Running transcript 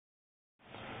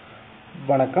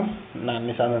வணக்கம், நான்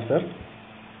நிசாந்தன் சார்.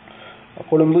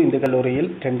 கொழும்பு இந்து கல்லூரியில்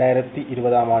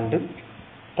 2020ஆம் ஆண்டு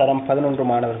தரம் 11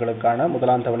 மாணவர்களுக்கான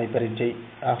முதலாம் தவணை பரீட்சை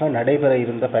நடைபெற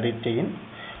இருந்த பரீட்சையின்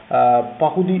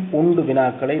பகுதி 1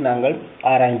 வினாக்களை நாங்கள்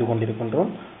ஆராய்ந்து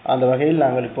கொண்டிருக்கின்றோம். அந்த வகையில்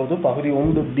நாங்கள் இப்போது பகுதி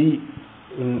 1D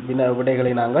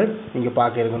விடைகளை நாங்கள் இங்கு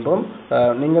பார்க்க இருக்கின்றோம்.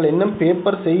 நீங்கள் இன்னும்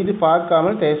பேப்பர் செய்து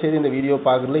பார்க்காமல் தயவுசெய்து இந்த வீடியோ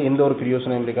பார்க்கறதுல எந்த ஒரு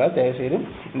பிரயோசனம் இருக்காது. தயவுசெய்து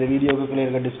இந்த வீடியோவுக்கு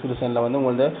இருக்க டிஸ்கிரிப்ஷனில்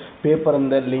உங்களோட பேப்பர்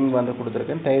இந்த லிங்க்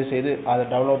கொடுத்துருக்கேன். தயவுசெய்து அதை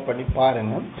டவுன்லோட் பண்ணி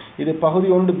பாருங்கள். இது பகுதி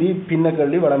 1B பின்ன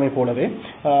கேள்வி வழமை போலவே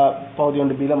பகுதி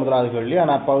 1Bயில் முதலாவது கேள்வி.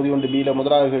 ஆனால் பகுதி 1Bயில்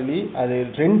முதலாவது கேள்வி அது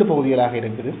 2 பகுதிகளாக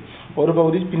இருக்குது. ஒரு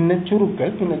பகுதி பின்ன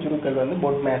சுருக்கல்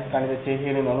போட் மேத்ஸ் கணித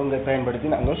செய்கைகளின் ஒழுங்கை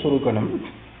பயன்படுத்தி நாங்கள் சுருக்கணும்.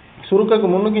 சுருக்கக்கு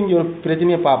முன்னுக்கு இங்கே ஒரு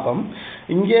பிரச்சனையை பார்ப்போம்.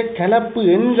 இங்கே கலப்பு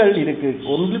எண்கள் இருக்கு.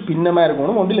 ஒன்றில் பின்னமாக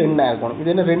இருக்கணும், ஒன்றில் எண்ணாக இருக்கணும். இது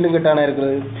என்ன 2 கட்டான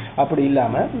இருக்கிறது? அப்படி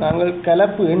இல்லாமல் நாங்கள்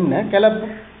கலப்பு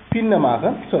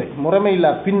பின்னமாக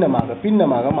முறைமையில்லா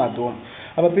பின்னமாக மாற்றுவோம்.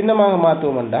 அப்போ பின்னமாக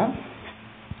மாற்றுவோம் என்றால்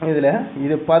இதில்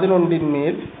இது 11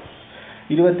 மேல்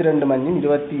 22 மஞ்சும்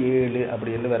 27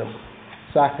 அப்படின்னு வரும்.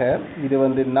 சக இது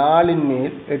 4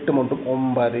 மேல் 8 மற்றும்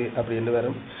 9 அப்படின்னு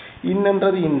வரும்.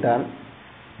 இன்னென்றது இன்றான்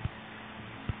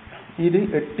இது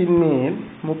 8 மேல்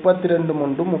 32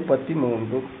 மற்றும்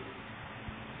 33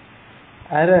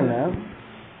 அரண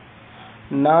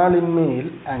 4 மேல்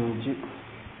 5.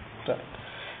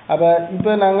 அப்போ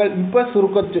இப்போ நாங்கள்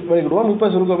சுருக்க வெளிக்கிடுவோம்.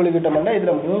 சுருக்க வெளிக்கிட்டோம்னா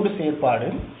இதில் 3 செயற்பாடு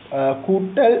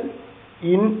கூட்டல்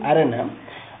இன் அரண.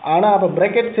 ஆனால் அப்போ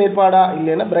பிரக்கெட் செயற்பாடா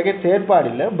இல்லைன்னா பிரக்கெட் செயற்பாடு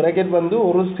இல்லை. பிரக்கெட்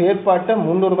ஒரு செயற்பாட்டை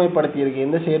முன்னுரிமைப்படுத்தி இருக்கு.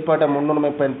 எந்த செயற்பாட்டை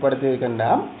முன்னுரிமைப்படுத்தி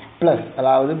இருக்குன்னா ப்ளஸ்,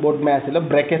 அதாவது போட் மேத்ஸில்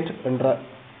பிரக்கெட் என்ற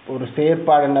ஒரு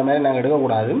செயற்பாடு என்ற மாதிரி நாங்கள்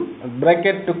எடுக்கக்கூடாது.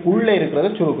 பிரக்கெட்டுக்குள்ளே இருக்கிறத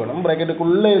சுருக்கணும்.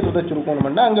 பிரக்கெட்டுக்குள்ளே இருக்கிறத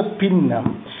சுருக்கணும்னா அங்கே பின்ன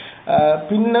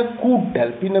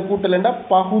கூட்டல் என்றால்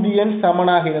பகுதி எண்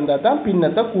சமனாக இருந்தால் தான்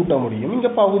பின்னத்தை கூட்ட முடியும்.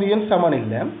 இங்கே பகுதி எண் சமன்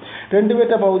இல்லை. 2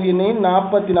 பேர்ட்ட பகுதி எண்ணையும்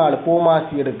 44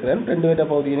 போமாசி எடுக்கிறேன். 2 பேர்ட்ட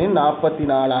பகுதி எண்ணையும்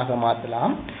 44ஆக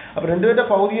மாற்றலாம். அப்போ 2 பேர்ட்ட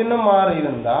பகுதி எண்ணும் மாறி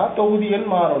இருந்தால் தொகுதி எண்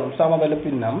மாறணும். சமவெளி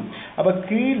பின்னம். அப்போ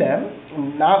கீழே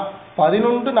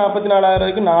 11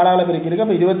 44 4ஆல் பெருக்கிருக்கு.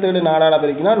 அப்போ 27 4ஆல்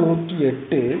பெருக்கினா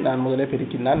 108. நான் முதலே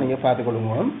பெருக்கினா நீங்கள்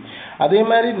பார்த்துக்கொள்ளுங்க. அதே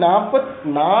மாதிரி 4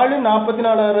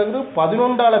 44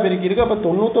 11ஆல் பெருக்கிருக்கு. அப்போ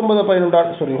 99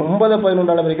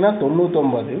 11ஆல் பெருக்கினா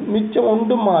 99. மிச்சம்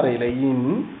ஒன்றும் மாறையில் இன்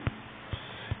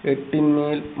 8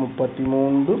 மேல்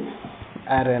 33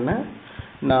 அரண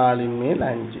 4 மேல்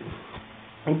 5.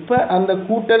 இப்போ அந்த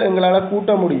கூட்டல் எங்களால்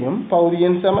கூட்ட முடியும். பகுதி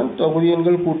எண் சமன் தொகுதி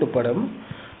எண்கள்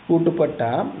கூட்டுப்பட்டா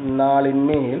 4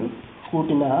 மேல்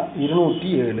கூட்டினா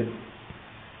 207.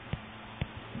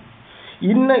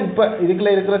 இன்னும் இப்போ இதுக்குள்ள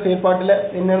இருக்கிற செயற்பாட்டில்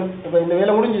என்ன? இப்போ இந்த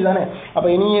வேலை முடிஞ்சு தானே. அப்போ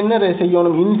இனி என்ன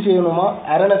செய்யணும்? இன் செய்யணுமா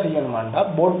அரணை செய்யணுமாண்டா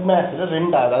போட் மேத்ஸில்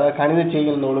 2வது, அதாவது கணித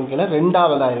செய்கிற ஒழுங்கில்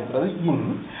 2வதாக இருக்கிறது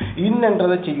இன்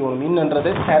என்றதை செய்யணும். இன்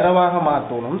என்றதை தரவாக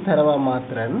மாற்றணும். தரவாக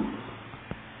மாத்திரன்,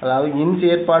 அதாவது இன்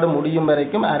செயற்பாடு முடியும்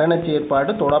வரைக்கும் அரணை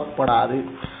செயற்பாடு தொடப்படாது.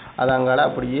 அது அங்கால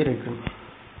அப்படியே இருக்கு.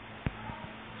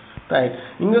 ரைட்.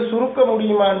 இங்கே சுருக்க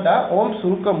முடியுமாண்டா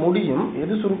சுருக்க முடியும்.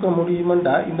 எது சுருக்க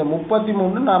முடியுமாண்டா இந்த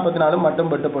 33 44 மட்டும்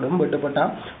வெட்டுப்பட்டா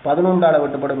 11ஆல்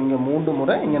வெட்டுப்படும். இங்கே 3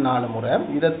 முறை, இங்கே 4 முறை.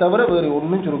 இதை தவிர வேறு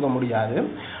ஒன்றும் சுருக்க முடியாது.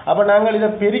 அப்போ நாங்கள் இதை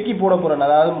பெருக்கி போட போகிறோம்.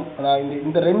 அதாவது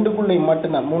இந்த 2க்குள்ளே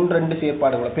மட்டும்தான் 2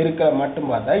 செயற்பாடுகளை பெருக்க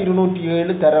மட்டும் பார்த்தா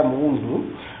 207 தர 3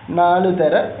 4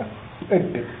 தர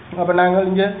 8. அப்போ நாங்கள்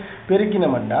இங்கே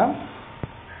பெருக்கினோம்டா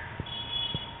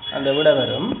அந்த விட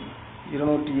வரும்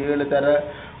 207 தர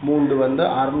 3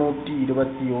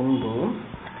 621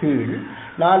 கீழ்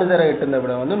 4 தர 8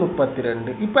 விட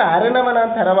 32. இப்போ அரணவை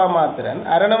நான் தரவா மாத்துறேன்.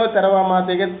 அரணவை தரவா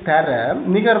மாத்திக்க தர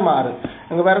நிகர் மாறு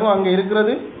அங்கே பாருங்க. அங்கே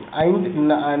இருக்கிறது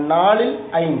 4ல்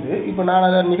 5. இப்போ நான்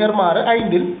அதை நிகர் மாறு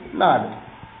 5ல் 4.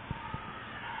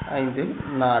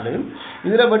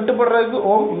 இதில் வெட்டுப்படுறதுக்கு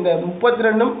இந்த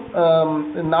 32ம்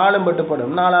 4ம்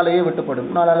வெட்டுப்படும். 4ஆலேயே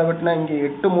வெட்டுப்படும். 4ஆல் வெட்டினா இங்கே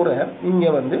 8 முறை,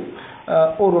 இங்கே 1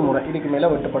 முறை. இதுக்கு மேலே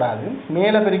வெட்டுப்படாது.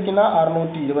 மேலே பெருக்கினா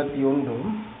 621,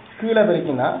 கீழே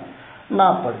பெருக்கினா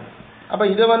 40. அப்போ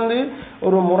இதை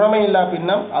ஒரு முறைமை இல்லா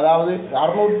பின்னம், அதாவது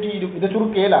 620 இதை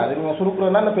சுருக்க இயலாது. நீங்கள்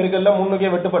சுருக்குறதுனா இந்த பெருக்கெல்லாம்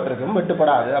முன்னுக்கே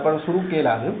வெட்டுப்படாது. அப்போ சுருக்க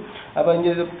இயலாது. அப்போ இங்கே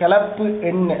இது கலப்பு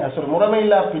முறைமை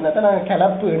இல்லா பின்னத்தை நாங்கள்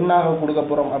கலப்பு எண்ணாக கொடுக்க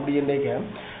போகிறோம். அப்படின்றக்க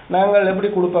நாங்கள் எப்படி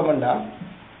கொடுப்போம்னா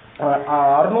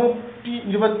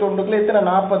 621 எத்தனை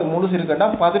 40 முழுசு இருக்குன்னா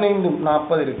 15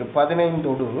 40 இருக்கு.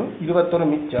 15ஓடு 21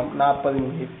 மிச்சம் 40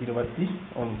 மேல்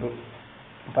 21.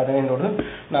 15ஓடு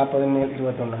 40 மேல்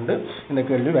 21 இந்த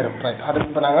கேள்வி வரும். ரைட். அடுத்து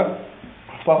இப்போ நாங்கள்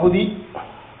பகுதி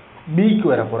பிக்கு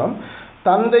வர போகிறோம்.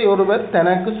 தந்தை ஒருவர்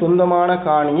தனக்கு சொந்தமான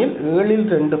காணியில்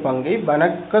 2/7 பங்கை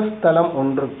வணக்கஸ்தலம்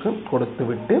ஒன்றுக்கு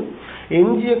கொடுத்துவிட்டு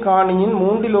எஞ்சிய காணியின்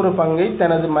 1/3 பங்கை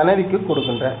தனது மனைவிக்கு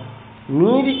கொடுக்கின்றார்.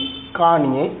 மீதி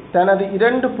காணியை தனது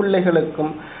 2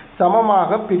 பிள்ளைகளுக்கும்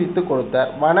சமமாக பிரித்து கொடுத்தார்.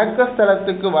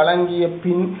 வணக்கஸ்தலத்துக்கு வழங்கிய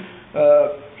பின்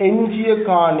எஞ்சிய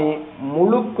காணி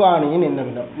முழு காணியின் என்ன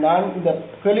விதம்? நான் இந்த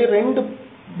கேள்வி 2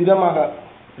 விதமாக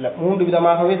இல்லை 3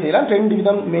 விதமாகவே செய்யலாம். 2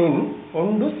 விதம் மெயின்.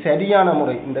 ஒன்று சரியான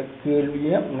முறை. இந்த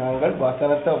கேள்வியை நாங்கள்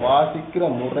வசனத்தை வாசிக்கிற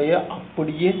முறையை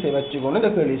அப்படியே வச்சுக்கொண்டு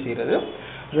இந்த கேள்வி செய்கிறது.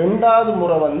 2வது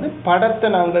முறை படத்தை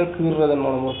நாங்கள் கீறுறதன்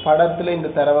மூலம், படத்தில்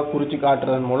இந்த தரவை குறித்து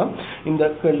காட்டுறதன் மூலம் இந்த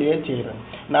கேள்வியை செய்கிறேன்.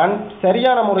 நான்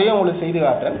சரியான முறையை உங்களுக்கு செய்து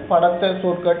காட்டுறேன். படத்தை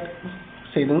ஷார்ட்கட்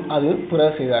செய்து அது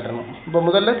பிறகு செய்து காட்டணும். இப்போ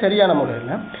முதல்ல சரியான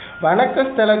முறையில்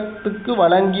வணக்கஸ்தலத்துக்கு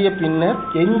வழங்கிய பின்னர்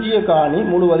எஞ்சிய காணி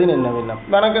முழுவதும் என்ன வேணும்?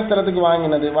 வணக்கஸ்தலத்துக்கு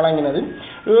வழங்கினது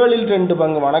 7/2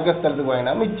 பங்கு வணக்கஸ்தலத்துக்கு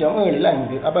வாங்கினா மிச்சம்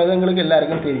 7/5. அப்போ இது எங்களுக்கு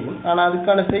எல்லாருக்கும் தெரியும். ஆனால்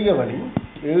அதுக்கான செய்ய வழி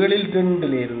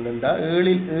 7/2 இருந்தால்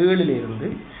 7/7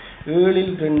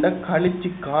 7/2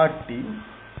 கழிச்சு காட்டி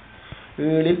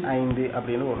 7/5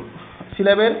 அப்படின்னு வரும். சில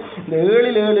பேர் இந்த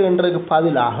 7/7 என்றதுக்கு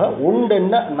பதிலாக 1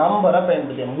 என்ற நம்பரை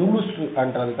பயன்படுத்தியோம். முழுசு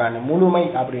என்றதுக்காண்டி, முழுமை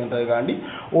அப்படின்றதுக்காண்டி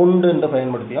 1 என்று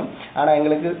பயன்படுத்தியோம். ஆனால்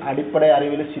எங்களுக்கு அடிப்படை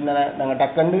அறிவியல் சின்ன நாங்கள்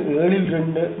டக்கண்டு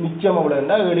 7/2 மிச்சம் அவ்வளோ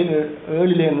இருந்தால்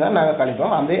 7/7 தான் நாங்கள்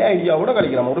கழிப்போம். அதே ஐடியாவோட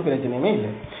கழிக்கிறோம், ஒரு பிரச்சனையுமே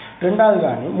இல்லை. 2வது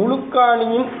காணி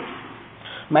முழுக்காணியின்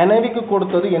மனைவிக்கு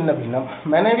கொடுத்தது என்ன பின்னம்?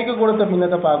 மனைவிக்கு கொடுத்த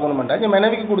பின்னத்தை பார்க்கணுமெண்டா இங்கே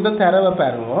மனைவிக்கு கொடுத்த தரவை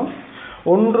பாருங்க.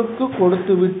 1க்கு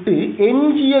கொடுத்து விட்டு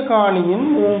எஞ்சிய காணியின்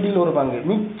 3/1 பங்கு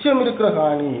மிச்சம் இருக்கிற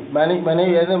காணி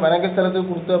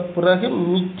வணக்கஸ்தலத்துக்கு கொடுத்த பிறகு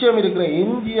மிச்சம் இருக்கிற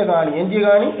எஞ்சிய காணி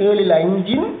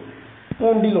 7/5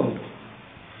 3/1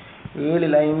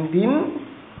 7/5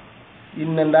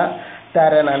 இன்னண்டா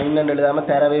தர நான் இன்னண்டு எழுதாமல்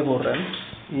தரவே போடுறேன்.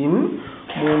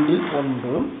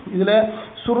 3/1 இதில்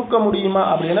சுருக்க முடியுமா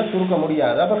அப்படின்னா சுருக்க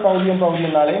முடியாது. அப்போ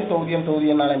பகுதியம்னாலையும்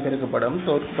தொகுதியம்னாலையும் பெருக்கப்படும்.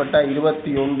 தொகுக்கப்பட்ட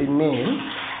 21 மேல்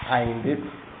 5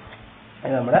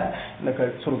 நம்மள இந்த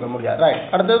சுருக்க முடியாது. ரைட்.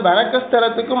 அடுத்தது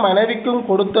வணக்கஸ்தலத்துக்கும் மனைவிக்கும்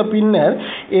கொடுத்த பின்னர்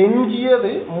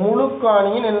எஞ்சியது முழு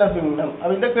காணியின் என்ன பின்னம்?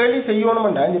 அப்போ இந்த கேள்வி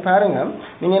செய்யணும்டா இங்கே பாருங்க.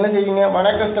 நீங்கள் என்ன செய்வீங்க?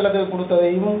 வணக்கஸ்தலத்துக்கு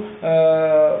கொடுத்ததையும்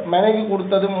மனைவி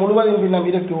கொடுத்தது முழுவதும் பின்னம்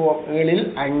இருக்குவோ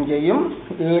 7/5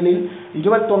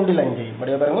 7/21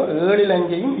 அப்படியே பாருங்க.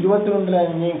 7/5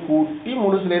 21 கூட்டி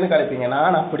முழுசுலேருந்து கழிப்பீங்க.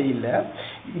 நான் அப்படி இல்லை.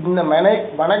 இந்த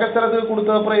வணக்கஸ்தலத்துக்கு கொடுத்த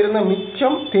அப்புறம் இருந்த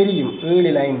மிச்சம் தெரியும்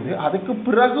 7/5. அதுக்கு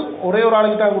பிறகு ஒரே ஒரு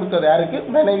ஆளுக்கு தான் கொடுத்தது. யாருக்கு?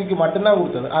 மனைவிக்கு மட்டும்தான்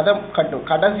கொடுத்தது. அதை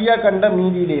கடைசியாக கண்ட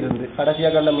மீதியிலிருந்து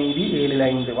கடைசியாக கண்ட மீதி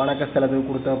 7/5 வணக்கஸ்தலத்துக்கு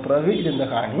கொடுத்த பிறகு இருந்த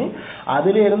காணி,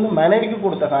 அதிலே இருந்து மனைவிக்கு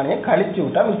கொடுத்த காணியை கழிச்சு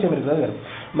விட்டா மிச்சம் இருக்கிறது வரும்.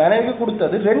 மனைவிக்கு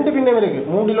கொடுத்தது 2 பின்னம் இருக்கு.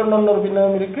 3/1 ஒரு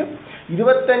பின்னம் இருக்கு.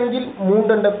 25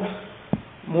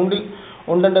 3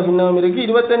 1 பின்னமும் இருக்கு.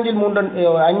 25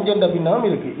 5 பின்னமும்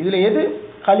இருக்கு. இதுல எது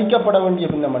கழிக்கப்பட வேண்டிய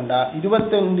பின்னம்டா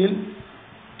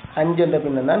 25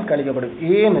 பின்னம் தான் கழிக்கப்படும்.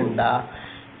 ஏனென்றா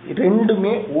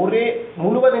ரெண்டுமே ஒரே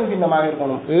முழுவதும் பின்னமாக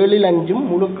இருக்கணும். 7/5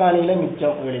 முழுக்காணியில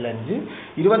மிச்சம் 7/5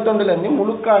 21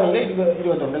 முழுக்காணியில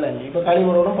 21. இப்ப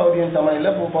கழிவரோடும் பகுதியின் சமன்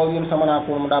இல்லை. பகுதியின் சமன்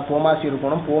ஆக்கணும்டா போமாசி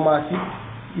இருக்கணும். போமாசி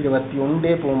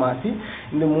 21 போமாசி.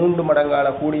 இந்த 3 மடங்கால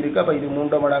கூடி இருக்கு. அப்ப இது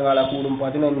 3 மடங்கால கூடும்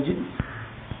 15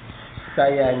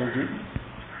 5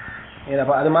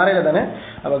 அது மாதிரி தானே.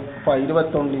 அப்போ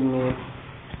 21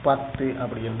 10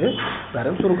 அப்படி என்று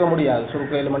வெறும் சுருக்க முடியாது.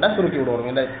 சுருக்க எலிமெண்டா சுருக்கி விடணும்.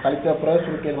 இந்த கழித்த பிறகு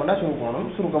சுருக்க எலிமெண்டா சுருக்கணும்.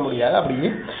 சுருக்க முடியாது அப்படியே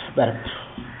வரும்.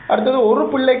 அடுத்தது ஒரு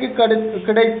பிள்ளைக்கு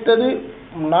கிடைத்தது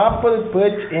 40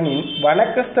 பேஜ் எனின்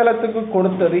வணக்கஸ்தலத்துக்கு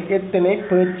கொடுத்தது எத்தனை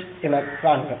பேஜ் என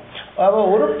காண்க. அப்போ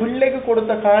ஒரு பிள்ளைக்கு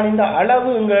கொடுத்த காணிந்த அளவு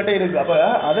எங்கள்கிட்ட இருக்கு. அப்போ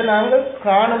அதை நாங்கள்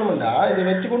காணணும்டா இதை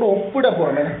வச்சுக்கொண்டு ஒப்பிட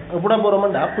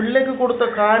போறோம்டா பிள்ளைக்கு கொடுத்த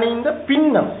காணிந்த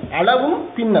பின்னம் அளவும்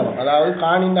பின்னமும், அதாவது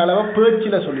காணிந்த அளவை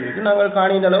பேச்சில் சொல்லியிருக்கு. நாங்கள்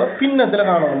காணிந்த அளவை பின்னத்தில்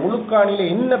காணணும். முழு காணியில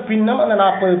என்ன பின்னம் அந்த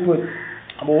 40 பேஜ்.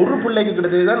 அப்போ ஒரு பிள்ளைக்கு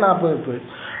கிடைத்தது தான் 40 பேஜ்.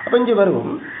 அப்போ இங்கே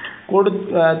வருவோம்.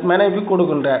 மனைவிக்கு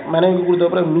கொடுக்கின்றார். மனைவிக்கு கொடுத்த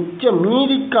அப்புறம்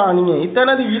மீதி காணியை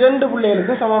தனது 2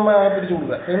 பிள்ளைகளுக்கும் சமமாக பிரித்து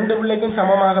கொடுக்குறார். 2 பிள்ளைக்கும்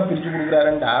சமமாக பிரித்து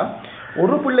கொடுக்குறாருண்டா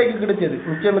ஒரு பிள்ளைக்கு கிடைச்சது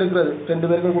மிச்சம் இருக்கிறது 2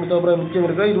 பேருக்கும் கொடுத்த அப்புறம் மிச்சம்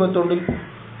இருக்கிறது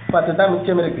 21/10 தான்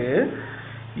மிச்சம் இருக்கு.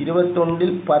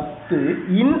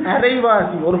 21/10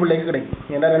 அரைவாசி ஒரு பிள்ளைக்கு கிடைக்கும்.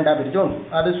 ஏன்னா 2ஆ பிரிச்சோம்.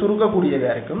 அது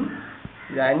சுருக்கக்கூடியதாக இருக்கும்.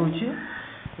 இது 5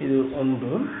 இது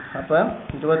 1. அப்போ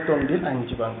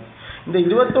 21/5 பங்கு. இந்த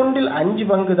 21/5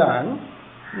 பங்கு தான்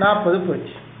 40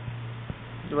 பேஜ்.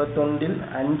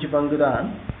 21/5 பங்கு தான்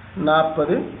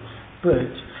 40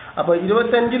 பேஜ். அப்போ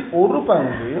 25 ஒரு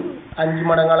பங்கு 5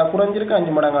 மடங்கால குறைஞ்சிருக்கு.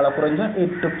 5 மடங்கால குறைஞ்சா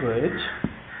 8 பேஜ்.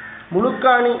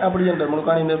 முழுக்காணி அப்படி என்ற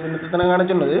முழுக்காணி இந்த பின்னத்தை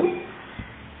சொன்னது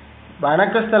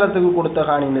வணக்கஸ்தலத்துக்கு கொடுத்த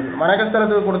காணி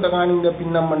வணக்கஸ்தலத்துக்கு கொடுத்த காணி இந்த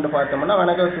பின்னம் வந்து பார்த்தோம்னா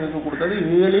வணக்கஸ்தலத்துக்கு கொடுத்தது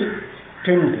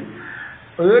 7-2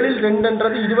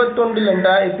 7-2ன்றது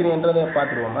 21 எத்தனைன்றதை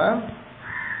பார்த்துருவோமா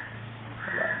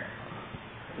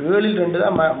 7-2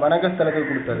 தான்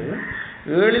வணக்கஸ்தலத்துக்கு கொடுத்தது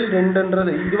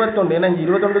 7-2ன்றது 21 ஏன்னா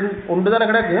 21 தானே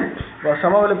கிடக்கு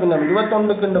சமவெளி பின்னம்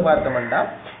 21க்குன்னு பார்த்தோம்னா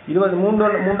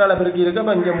 23 பெருக்கு இருக்கு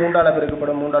அப்போ இங்கே 3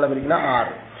 பெருக்கப்படும் 3 பெருக்குன்னா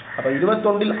 6 அப்போ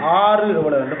 21 6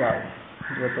 எவ்வளோன்னு பாருங்க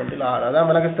 21 6 அதான்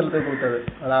வணக்கஸ்தலத்துக்கு கொடுத்தது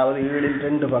அதாவது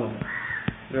 7-2 பங்கு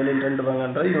 7-2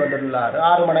 பங்குன்றது 21 6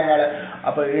 6 மடங்கால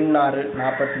அப்போ 8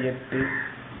 48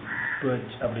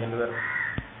 அப்படின்றது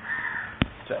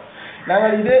சரி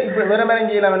நாங்கள் இதே இப்போ வேறு மாதிரி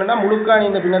செய்யலாம் என்னென்னா முழுக்காணி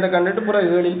இந்த பின்னத்தை கண்டுட்டு புற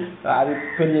 7 அது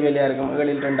பெரிய வேலையாக இருக்கும்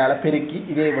 7-2 பெருக்கி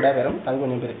இதே விட வரும் அது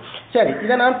கொஞ்சம் பெரிய சரி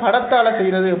இதை நான் படத்தால்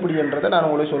செய்கிறது எப்படின்றதை நான்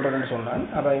உங்களுக்கு சொல்கிறேன்னு சொன்னேன்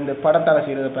அப்போ இந்த படத்தால்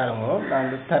செய்கிறத பாருங்க நான்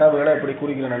இந்த தரவுகளை எப்படி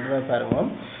குறிக்கிறேன்றதை பாருங்க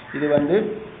இது வந்து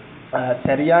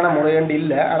சரியான முறையண்டு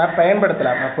இல்லை ஆனால்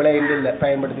பயன்படுத்தலாம் பிழைண்டு இல்லை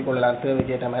பயன்படுத்தி கொள்ளலாம்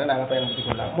தேவைக்கு ஏற்ற மாதிரி நாங்கள் பயன்படுத்தி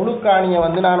கொள்ளலாம் முழுக்காணியை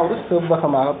வந்து நான் ஒரு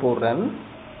செவ்வகமாக போடுறேன்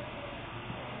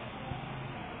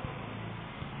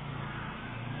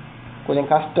கொஞ்சம்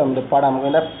கஷ்டம் இந்த படம்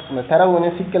இந்த தரவு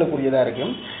கொஞ்சம் சிக்கலுக்குரியதாக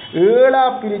இருக்கும் 7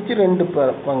 பிரித்து 2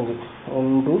 பங்கு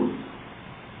 1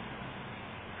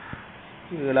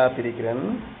 7 பிரிக்கிறேன்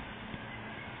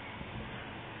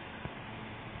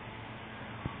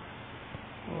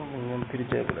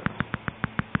பிரிச்சே கூட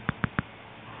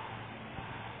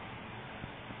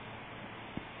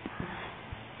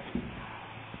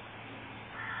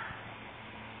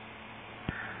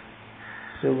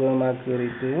செவ்வகமாக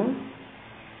குறித்து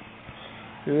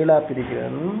 7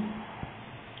 பிரிக்கிறேன்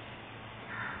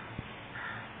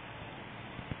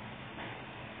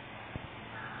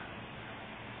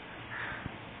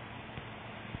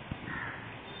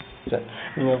சரி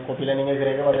நீங்கள் கோப்பியில் நீங்கள்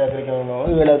கிரேக்க வழியாக பிரிக்கணும்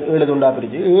 7 துண்டாக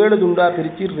பிரித்து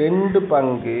 2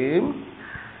 பங்கு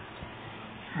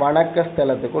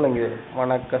வணக்கஸ்தலத்துக்கு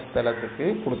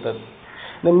கொடுத்தது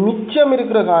இந்த மிச்சம்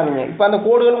இருக்கிற காணியை இப்போ அந்த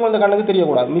கோடுகள் உங்களுக்கு கண்ணுக்கு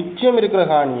தெரியக்கூடாது மிச்சம் இருக்கிற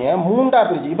காணியை 3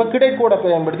 பிரித்து இப்போ கிடைக்கோட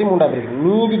பயன்படுத்தி 3 பிரிக்கணும்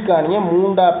மீதி காணியை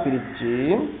 3 பிரித்து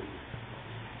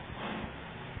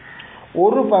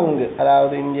ஒரு பங்கு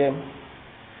அதாவது இங்கே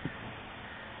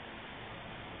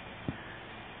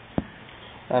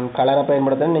நான் கலரை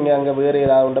பயன்படுத்துகிறேன் நீங்கள் அங்கே வேறு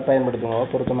ஏதாவது ஒன்றை பயன்படுத்துங்க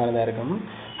பொருத்தமானதாக இருக்கும்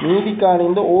மீதி காணி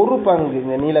இந்த ஒரு பங்கு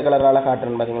இந்த நீல கலரால்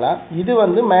காட்டுறேன்னு பார்த்தீங்களா இது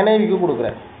வந்து மனைவிக்கு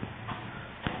கொடுக்குறேன்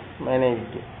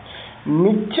மனைவிக்கு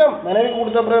மிச்சம் மனைவிக்கு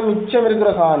கொடுத்த பிறகு மிச்சம்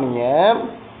இருக்கிற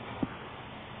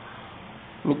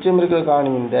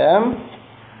காணி இந்த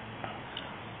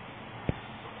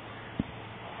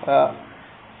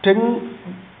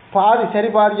பாதி சரி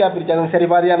பாதியாக பிரித்து அது சரி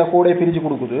பாதியாக அந்த கூடையை பிரித்து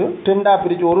கொடுக்குது 2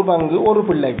 பிரித்து ஒரு பங்கு ஒரு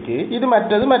பிள்ளைக்கு இது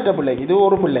மற்ற பிள்ளைக்கு இது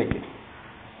ஒரு பிள்ளைக்கு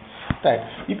ரைட்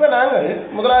இப்போ நாங்கள்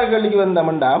முதலாவது கேள்விக்கு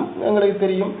வந்தோம்னா எங்களுக்கு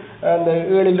தெரியும் அந்த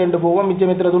 7-2 போவோம்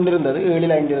மிச்சம் எத்தனை துண்டு இருந்தது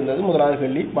 7-5 இருந்தது முதலாவது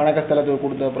கேள்வி வணக்கஸ்தலத்துக்கு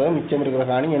கொடுத்த பிறகு மிச்சம் இருக்கிற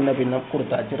காணி என்ன பின்னம்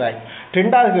கொடுத்தாச்சு ரைட்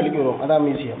 2வது கேள்விக்கு வரும் அதான்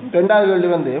மியூசியம் 2வது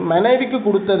கேள்வி வந்து மனைவிக்கு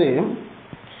கொடுத்தது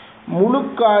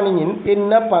முழுக்காணியின்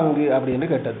என்ன பங்கு அப்படின்னு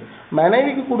கேட்டது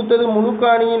மனைவிக்கு கொடுத்தது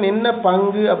முழுக்காணியின் என்ன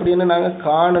பங்கு அப்படின்னு நாங்கள்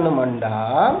காணணும்டா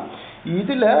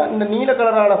இதில் இந்த நீல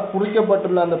கலரால்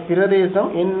குறிக்கப்பட்டுள்ள அந்த பிரதேசம்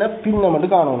என்ன பின்னம் என்று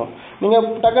காணணும் நீங்கள்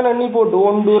டக்குன்னு எண்ணி போட்டு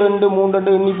 1 2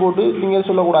 3 எண்ணி போட்டு நீங்கள்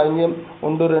சொல்லக்கூடாது இங்கே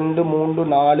 1 2 3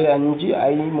 4 5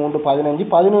 3 15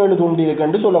 17 துண்டு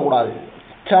இருக்குன்னு சொல்லக்கூடாது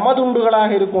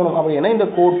சமதுண்டுகளாக இருக்கணும் அப்படின்னா இந்த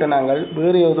கோட்டை நாங்கள்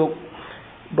வேறு ஏதோ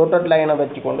டொட்டட் லைனை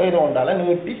வச்சுக்கொண்டு இதை ஒன்றால்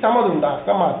நீட்டி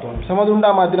சமதுண்டாக மாற்றணும்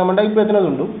சமதுண்டாக மாற்றினோம்னா இப்போ எத்தனை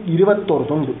துண்டு 21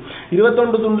 துண்டு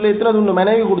 21 துண்டில் எத்தனை துண்டு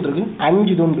மனைவி கொடுத்துருக்கு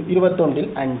 5 துண்டு 21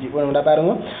 5 வேணும்டா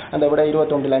பாருங்க அந்த விட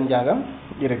 21 5ஆக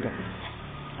இருக்கு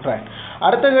ரைட்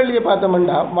அடுத்த கேள்வியை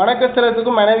பார்த்தோம்னா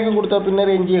வணக்கஸ்தலத்துக்கு மனைவிக்கு கொடுத்த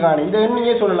பின்னர் எஞ்சிய காணி இதை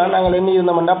எண்ணியே சொல்லலாம் நாங்கள் எண்ணி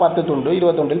இருந்தோம்னா 10 துண்டு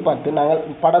 21 10 நாங்கள்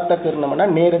படத்தை கீறினோம்னா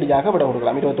நேரடியாக விட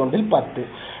கொடுக்கலாம் 21 10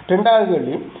 2வது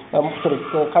கேள்வி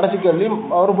கடைசி கேள்வி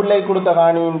ஒரு பிள்ளைக்கு கொடுத்த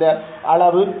காணி இந்த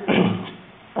அளவு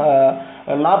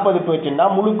 40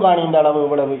 முழு காணி இந்த அளவு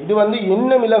இவ்வளவு இது வந்து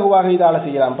என்ன இலகுவாக இதால்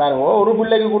செய்யலாம் பாருங்க ஒரு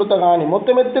பிள்ளைக்கு கொடுத்த காணி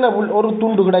மொத்தம் எத்தனை ஒரு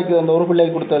துண்டு கிடைக்குது அந்த ஒரு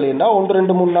பிள்ளைக்கு கொடுத்ததுன்னா 1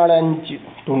 2 3 4 5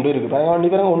 துண்டு இருக்கு பாருங்க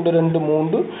 1 2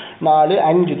 3 4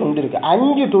 5 துண்டு இருக்கு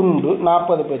 5 துண்டு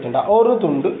 40 ஒரு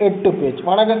துண்டு 8 பேஜ்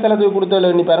வணக்கஸ்தலத்துக்கு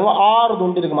கொடுத்ததுல எண்ணி பாருங்க 6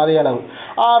 துண்டு இருக்கு அதே அளவு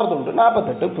 6 துண்டு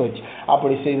 48 பேஜ்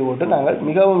அப்படி செய்து போட்டு நாங்கள்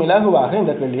மிகவும் இலகுவாக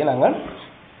இந்த கேள்வியை நாங்கள்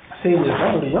செய்திருக்க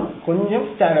முடியும் கொஞ்சம்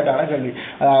ஸ்டாண்டர்டான கேள்வி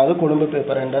அதாவது கொழும்பு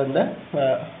பேப்பர் என்ற இந்த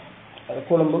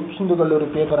கொழும்பு சிந்து கல்லூரி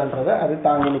பேப்பர்ன்றதை அது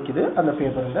தாங்கி நிற்குது அந்த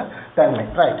பேப்பர் தன்மை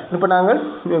ரைட் இப்போ நாங்கள்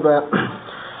இப்போ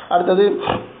அடுத்தது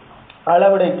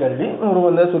அளவிடை கேள்வி ஒரு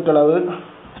வந்து சுற்றளவு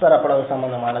பரப்பளவு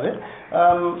சம்பந்தமானது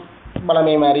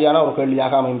பழமை மாதிரியான ஒரு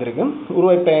கேள்வியாக அமைந்திருக்கு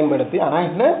உருவை பயன்படுத்தி. ஆனால்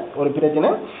என்ன ஒரு பிரச்சனை,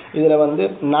 இதில் வந்து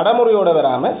நடைமுறையோட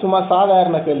வராமல் சும்மா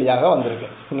சாதாரண கேள்வியாக வந்திருக்கு.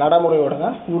 நடைமுறையோட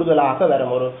தான் கூடுதலாக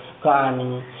வரும். ஒரு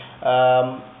காணி,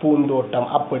 பூந்தோட்டம்,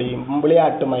 அப்படி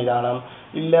விளையாட்டு மைதானம்,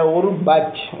 இல்லை ஒரு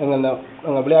பேட்ச்,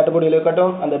 எங்கள் விளையாட்டு போட்டியில்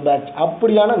இருக்கட்டும் அந்த பேட்ச்,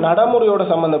 அப்படியான நடைமுறையோட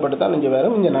சம்மந்தப்பட்டு தான் இங்கே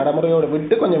வரும். இங்கே நடைமுறையோட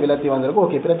விட்டு கொஞ்சம் விலத்தி வந்திருக்கு.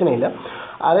 ஓகே, பிரச்சனை இல்லை.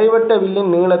 அரைவட்ட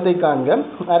வில்லின் நீளத்தை காண்க.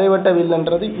 அரைவட்ட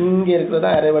வில்லுன்றது இங்கே இருக்கிறது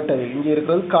அரைவட்ட வில், இங்கே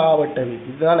இருக்கிறது காவட்ட வில்,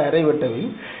 இதுதான் அரைவட்ட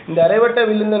வில். இந்த அரைவட்ட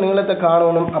வில் இந்த நீளத்தை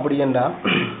காணணும் அப்படி என்றால்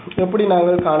எப்படி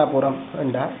நாங்கள் காண போகிறோம்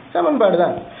என்றால் சமன்பாடு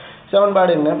தான்.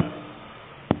 சமன்பாடு என்ன?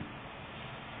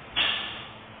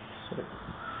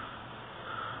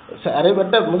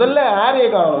 அரைவட்ட முதல்ல ஆரையை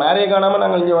காணணும். ஆரையை காணாமல்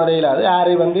நாங்கள் இங்கே வரையிலாது.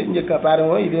 ஆரை வந்து இங்கே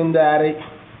பாருங்க, இது இந்த ஆரை,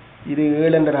 இது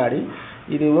 7 என்ற நாடி,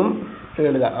 இதுவும்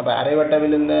 7 தான். அப்போ அரைவட்ட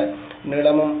விழுந்த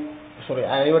நீளமும்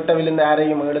அரைவட்ட விழுந்த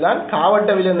ஆரையும் 7 தான்,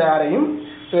 காவட்ட விழுந்த ஆரையும்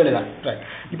 7 தான். ரைட்.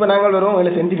 இப்போ நாங்கள் வருவோம்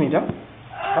 7 சென்டிமீட்டர்.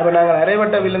 அப்போ நாங்கள்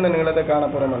அரைவட்ட விழுந்த நீளத்தை காண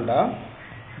போகிறோம்டா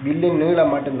வில்லின்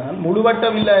நீளம் மட்டும்தான். முழுவட்ட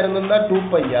வில்லா இருந்திருந்தால்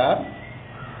 2πr.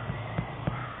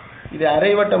 இது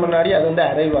அரைவட்ட முன்னாடி அது வந்து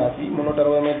அரைவாசி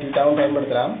 360 தீட்டாவும்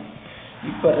பயன்படுத்தலாம்.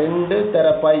 இப்போ 2 தர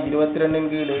பாய்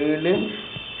 22/7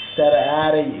 தர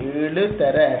ஆரை 7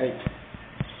 தர அரை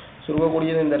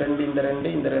சுருக்கக்கூடியது இந்த 2 இந்த 2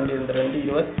 இந்த 2 இந்த 2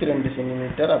 22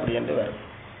 சென்டிமீட்டர் அப்படி என்று வரும்.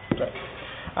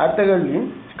 அடுத்த கேள்வி,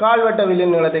 கால்வட்ட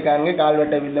வில்லின் நீளத்தை காண்க.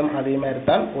 கால்வட்ட வில்லும் அதே மாதிரி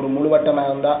தான். ஒரு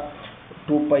முழுவட்டமாக இருந்தால்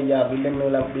 2πr வில்லன்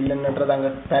நீளம், வில்லன்ன்றது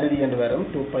அங்கே பரிதி என்று வரும்.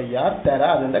 2πr தர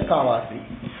அது இந்த காவாசி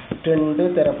 2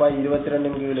 தரப்பாய்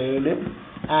 22/7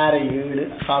 ஆரை 7,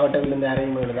 காவட்ட விழுந்த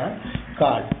அரையும் 7 தான்.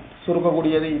 கால்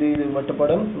சுருக்கக்கூடியது இது இது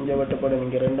வெட்டுப்படும், இங்கே வெட்டுப்படும்,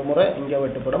 இங்கே 2 முறை, இங்கே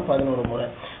வெட்டுப்படும் 11 முறை.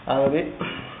 ஆகவே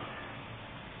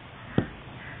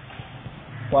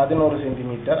 11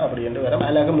 சென்டிமீட்டர் அப்படி என்று வரும்.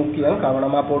 அழகு முக்கியம்,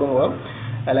 கவனமாக போடுவோம்.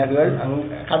 அலகுகள்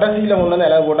கடைசியில் ஒன்று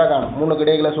அலகு போட்டால் காணும். 3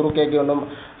 கிடைகளை சுருக்கேக்கி ஒன்றும்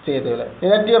செய்ய தேவையில்லை.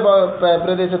 நிலத்திய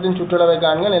பிரதேசத்தின் சுற்றுலவை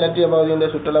காணுங்க. நிலத்திய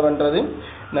பகுதியின் சுற்றுலவன்றது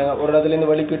நாங்கள் ஒரு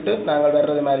இடத்துலேருந்து வெளிக்கிட்டு நாங்கள்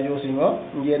வர்றது மாதிரி யோசிங்க.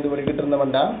 இங்கேருந்து வெளிக்கிட்டு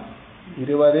இருந்தோம்டா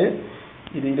 20,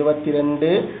 இது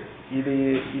 22, இது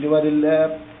 20ல்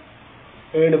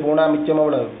 7 போனால் மிச்சம்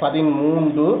எவ்வளவு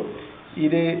 13,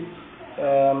 இது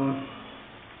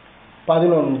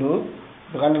 11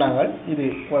 கண்டு நாங்கள் இது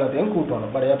குளத்தையும்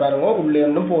கூட்டணும். படையா பாருங்க, உள்ளே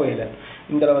ஒன்றும் போயில.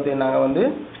 இந்த அளவத்தையும் நாங்கள் வந்து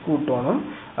கூட்டணும்.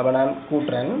 அப்போ நான்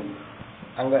கூட்டுறேன்.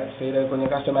 அங்கே செய்கிறது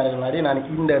கொஞ்சம் கஷ்டமாக இருக்கிற மாதிரி நான்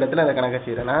இந்த இடத்துல அந்த கணக்கை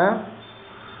செய்கிறேன்னா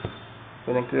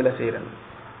கொஞ்சம் கீழே செய்கிறேன்.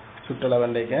 சுற்றுலா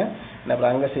வண்டைக்க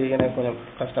அப்புறம் அங்கே செய்ய எனக்கு கொஞ்சம்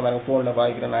கஷ்டமாக இருக்கும். ஃபோனில்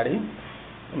பாய்க்கிற நாடி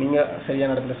நீங்கள்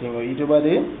சரியான இடத்துல செய்யுங்க.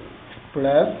 20 +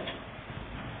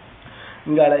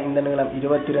 இங்கே இந்த நீளம்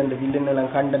 22 வில்லு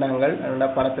நீளம் கண்டு நாங்கள்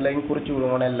படத்துலையும் குறிச்சு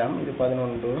விடுவோம் எல்லாம். இது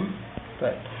 11.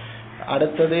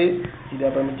 அடுத்தது இது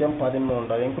அப்போ மிச்சம்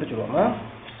 13, அதையும் குறிச்சுடுவோமா.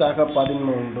 சக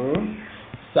 13,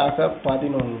 சக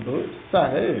 11,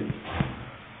 சக 7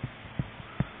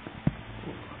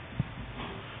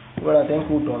 இவ்வளோத்தையும்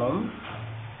கூட்டணும்.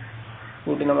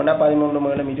 கூட்டினோம்னா 13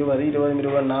 மேலும் 20, 20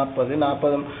 20 40,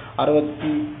 40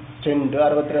 62, 62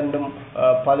 11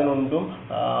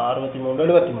 63,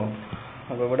 73.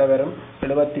 அப்போ விட வரும்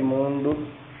 73,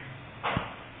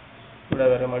 விட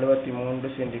வரும் 73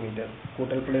 சென்டிமீட்டர்.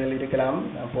 கூட்டல் பிள்ளைகள் இருக்கலாம்,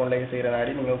 நான் ஃபோனில் செய்கிற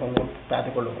நாடி நீங்கள் கொஞ்சம்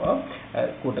பார்த்துக்கொள்ளுவோம்.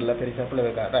 கூட்டலில் பெருசாக பிள்ளை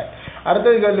வைக்காத.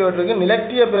 அடுத்தது கேள்வி இருக்கு,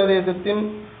 நிலத்திய பிரதேசத்தின்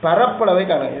பரப்பளவை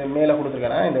காண. இது மேலே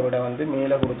கொடுத்துருக்கேனா, இந்த விட வந்து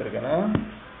மேலே கொடுத்துருக்கேனா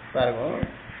பாருங்க.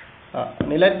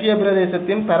 நிலத்திய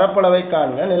பிரதேசத்தின் பரப்பளவை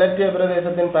காண்க. நிலத்திய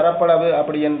பிரதேசத்தின் பரப்பளவு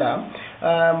அப்படி என்றால்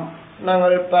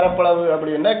நாங்கள் பரப்பளவு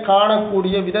அப்படி என்றால்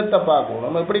காணக்கூடிய விதத்தை பார்க்கணும்.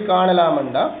 நம்ம எப்படி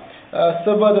காணலாம்னா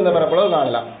செவ்வகத்தின் பரப்பளவு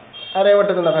காணலாம்,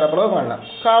 அரைவட்டத்தின் பரப்பளவு காணலாம்,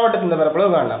 காவட்டத்தின்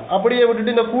பரப்பளவு காணலாம். அப்படியே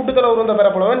விட்டுட்டு இந்த கூட்டுத்தொலை உருந்த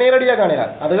பரப்பளவை நேரடியாக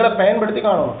காணலாம். அதுகளை பயன்படுத்தி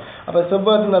காணணும். அப்போ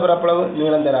செவ்வகத்தின் பரப்பளவு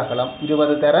நீளம் தர அகலம்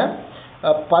 20 தர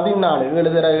 14, 7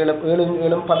 தர 7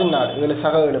 7 14, 7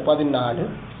 சக 7 14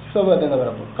 செவ்வகத்தின்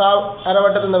பரப்பு.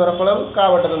 அரைவட்டத்தின் பரப்பளவு,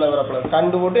 காவட்டத்தின் பரப்பளவு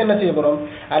கண்டு போட்டு என்ன செய்ய போகிறோம்,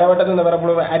 அரைவட்டத்தின்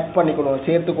பரப்பளவை ஆட் பண்ணிக்கொள்வோம்,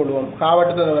 சேர்த்துக்கொள்வோம்.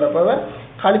 காவட்டத்தின் பரப்பளவை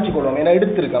கழிச்சு கொள்வோம், ஏன்னா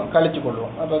எடுத்திருக்கோம், கழிச்சு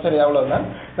கொள்வோம். அப்போ சரி, அவ்வளோதான்.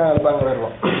 நாங்கள் இப்போ அங்கே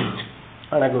வருவோம்,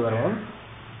 கணக்கு வருவோம்.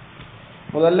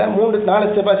 முதல்ல 3-4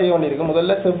 ஸ்டெப்பாக செய்ய வேண்டியிருக்கு.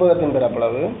 முதல்ல செவ்வகத்தின்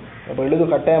பரப்பளவு. இப்போ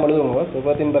கட்டாயம் எழுதுவோம்.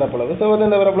 செவ்வகத்தின் பரப்பளவு.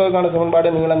 செவ்வகத்தின் பரப்பளவுக்கான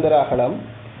சமன்பாடு நீளம் தர அகலம்.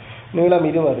 நீளம்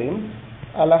 20,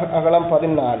 அகலம்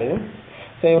 14.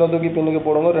 செய்வர தூக்கி பின்னுக்கு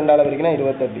போடுங்க. 2ஆல் வரைக்கும்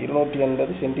 28,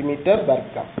 280 சென்டிமீட்டர்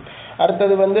வர்க்கம்.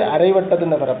 அடுத்தது வந்து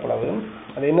அரைவட்டத்தின் பரப்பளவு.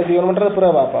 அது என்ன செய்யணும்ன்றது பிற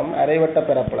பார்ப்போம். அரைவட்ட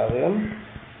பரப்பளவு.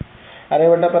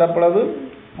 அரைவட்ட பரப்பளவு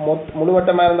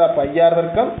முழுவட்டமாக இருந்தால் πr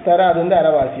வர்க்கம் தர அது வந்து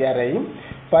அரைவாசி அரை.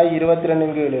 பை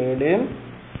 22/7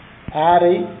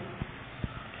 ஆரை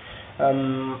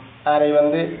ஆரை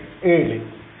வந்து 7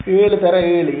 7 தர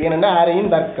 7, ஏனென்னா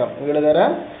ஆரையின் வர்க்கம் 7 தர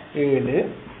 7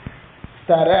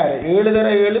 தர 7 தர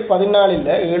 7 14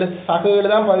 இல்லை 7 சக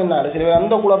 7 தான் 14 சரி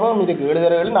அந்த குழப்பம் இதுக்கு 7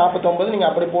 தர 7 49 நீங்கள்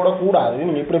அப்படி போடக்கூடாது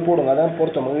நீங்கள் இப்படி போடுங்க அதான்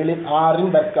பொருத்தம் 7 6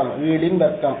 வர்க்கம் 7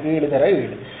 வர்க்கம் 7 தர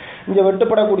 7 இங்கே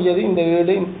வெட்டுப்படக்கூடியது இந்த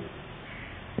 7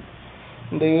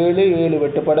 இந்த 7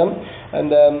 வெட்டுப்படம்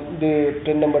அந்த இது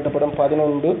ரெண்டும் வெட்டுப்படம்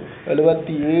 11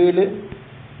 77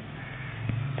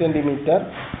 சென்டிமீட்டர்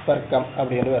வர்க்கம்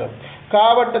அப்படின்னு வரும்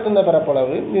காவட்டத்தின்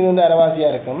பரப்பளவு இது வந்து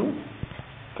அரைவாசியாக இருக்கும்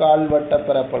கால்வட்ட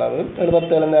பரப்பளவு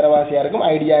 77 அரைவாசியாக இருக்கும்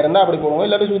ஐடியா இருந்தால் அப்படி போடுவோம்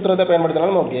இல்லாட்டி சூத்திரத்தை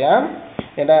பயன்படுத்தினாலும் ஓகேயா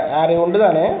ஏன்னா 6 ஒன்று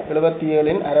தானே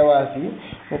 77 அரைவாசி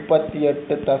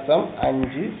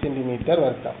 38.5 சென்டிமீட்டர்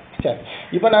வர்க்கம் சரி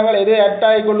இப்போ நாங்கள் எது ஆட்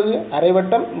ஆகிக்கொள்ளுது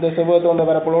அரைவட்டம் இந்த செவ்வகத்தோட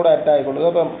பரப்பளவோடு ஆட் ஆகிக்கொள்ளுது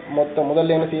அப்போ மொத்தம்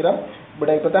முதல்ல என்ன செய்கிறோம்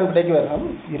விடை இப்போ தான் விடைக்கு வரோம்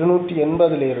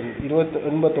 280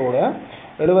 28ஓட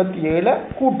 77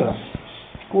 கூட்டுறோம்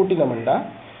கூட்டினோம்டா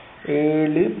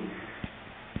 7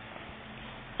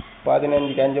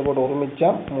 15 அஞ்சு போட்டு ஒரு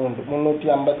மிச்சம்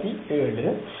 357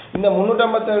 இந்த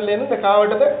 357 இந்த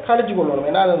காவட்டத்தை கழிச்சு கொள்ளணும்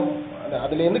ஏன்னா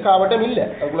அதுலேருந்து காவட்டம் இல்லை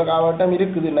அதுக்குள்ள காவட்டம்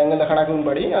இருக்குது நாங்கள் இந்த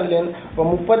கணக்கின்படி அதுலேருந்து இப்போ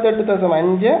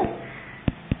 38.5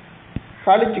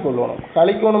 கழிச்சு கொள்ளணும்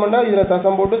கழிக்கணும்னா இதில்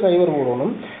தசம் போட்டு சைவர்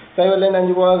போடணும் சைவர்லேருந்து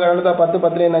 5 போகாது கடனத்தா 10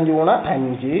 10லேருந்து 5 போனால்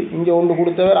 5 இங்கே ஒன்று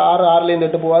கொடுத்தவர் 6 6லேருந்து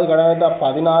 8 போகாது கடனத்தா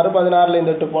 16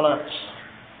 16லேருந்து 8 போனால்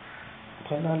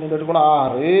 16லேருந்து 8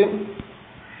 போனால் 6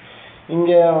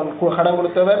 இங்கே கடன்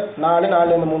கொடுத்தவர் 4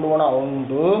 4லேருந்து 3 போனால்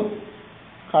 1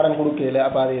 கடன் கொடுக்கல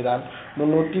அப்போ அதே தான்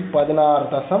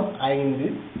 316.5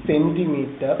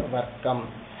 சென்டிமீட்டர் வர்க்கம்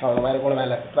அவ்வளோ மாதிரி கூட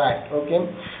மேலே ரைட் ஓகே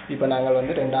இப்போ நாங்கள்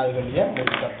வந்து 2வது கேள்வியை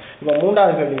முடித்தோம் இப்போ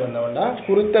 3வது கேள்வி வந்தோம்னா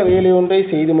குறித்த வேலை ஒன்றை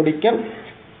செய்து முடிக்க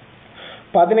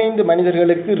 15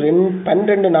 மனிதர்களுக்கு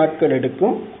 12 நாட்கள்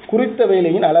எடுக்கும் குறித்த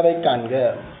வேலையின் அளவை காண்க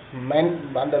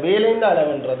அந்த வேலையின்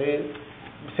அளவுன்றது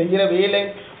செய்கிற வேலை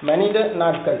மனித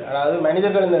நாட்கள் அதாவது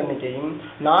மனிதர்களின் எண்ணிக்கையும்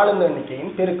நாளின்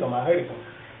எண்ணிக்கையும் பெருக்கமாக இருக்கும்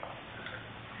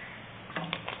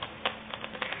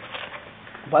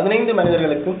 15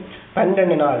 மனிதர்களுக்கு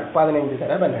 12 நாள் 15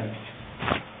 தர 12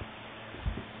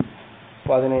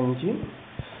 15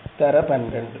 தர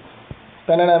 12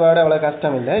 12ஆம் விட அவ்வளோ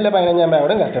கஷ்டம் இல்லை இல்லை 15ஆம்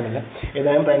விட கஷ்டம் இல்லை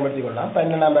எதையும் பயன்படுத்தி கொள்ளலாம்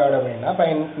 12ஆம் விட வேணா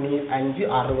 5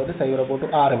 60 சைவரை போட்டு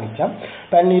ஆரம்பித்தோம்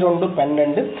 12 12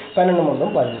 12 3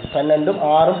 15 12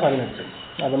 6 18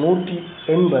 அது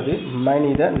 180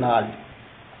 மனித நாள்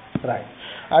ரைட்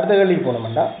அடுத்த கேள்விக்கு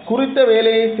போனோம்னா குறித்த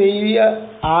வேலையை செய்ய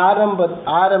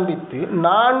ஆரம்பித்து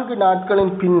 4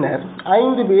 நாட்களின் பின்னர்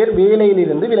 5 பேர்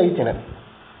வேலையிலிருந்து விலகிச்சனர்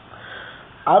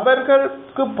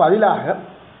அவர்களுக்கு பதிலாக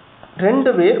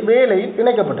 2 பேர் வேலையில்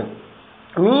இணைக்கப்பட்டது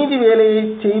மீதி வேலையை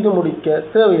செய்து முடிக்க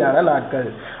தேவையான நாட்கள்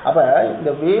அப்போ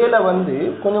இந்த வேலை வந்து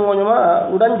கொஞ்சம் கொஞ்சமாக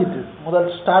உடைஞ்சிட்டு முதல்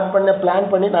ஸ்டார்ட் பண்ண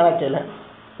பிளான் பண்ணி நடக்கல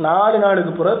 4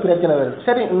 நாளுக்கு பிறகு பிரச்சனை வருது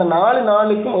சரி இந்த 4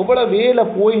 நாளுக்கும் எவ்வளோ வேலை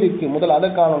போயிருக்கு முதல் அதை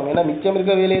காணணும் ஏன்னா மிச்சம்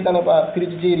இருக்க வேலையை தானே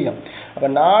பிரித்து செய்யும் அப்போ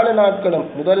 4 நாட்களும்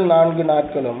முதல் 4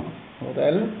 நாட்களும்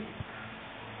முதல்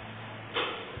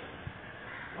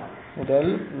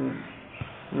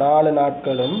 4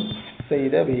 நாட்களும்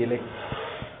செய்த வேலை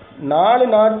 4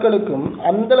 நாட்களுக்கும்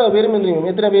அந்த பேரும்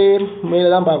எத்தனை பேர் மேலே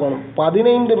தான் பார்க்கணும்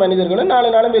 15 மனிதர்களும் 4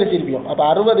 நாளும் வேலை செய்யிருப்போம் அப்போ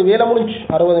 60 வேலை முடிஞ்சு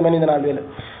 60 மனித நாள் வேலை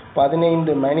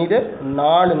 15 மனிதர்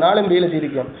 4 நாளும் வேலை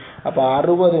செய்திருக்கோம் அப்போ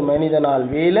 60 மனித நாள்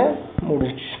வேலை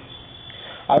முடிஞ்சு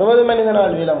 60 மனித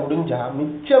நாள் வேலை முடிஞ்சா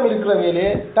மிச்சம் இருக்கிற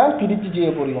வேலையை தான் பிரித்து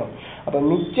செய்ய போகிறோம் அப்போ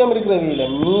மிச்சம் இருக்கிற வேலை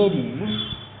மீதி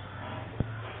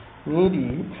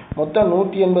மொத்தம்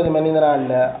 180 மனித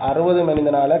நாளில் 60 மனித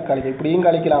நாளை கழிக்க இப்படியும்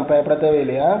கழிக்கலாம் பயப்பட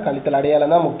தேவையில்லையா கழித்தல்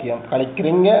அடையாளம் தான் முக்கியம்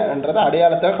கழிக்கிறீங்கன்றதை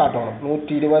அடையாளத்தை காட்டணும்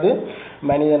 120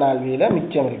 மனித நாள் வேலை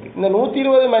மிச்சம் இருக்குது இந்த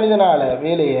 120 மனித நாள்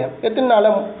வேலையை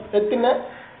எத்தனை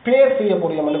பேர் செய்ய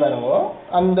முடியும்னு பாருங்க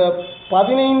அந்த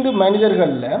 15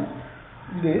 மனிதர்களில்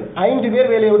இது 5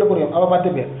 பேர் வேலையை விட்டு புரியும் அப்போ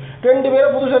 10 பேர் 2 பேரை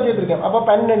புதுசாக சேர்த்துருக்கேன் அப்போ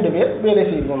 12 பேர் வேலை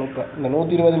செய்யணும் இப்போ இந்த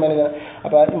 120 மனித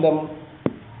அப்போ இந்த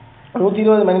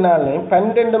 120 மணி நாள்லையும்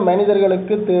 12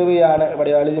 மனிதர்களுக்கு தேவையான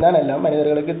எழுதினால் எல்லாம்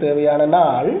மனிதர்களுக்கு தேவையான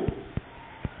நாள்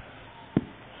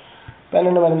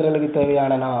 12 மனிதர்களுக்கு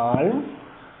தேவையான நாள்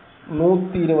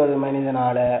 120 மனித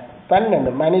நாளை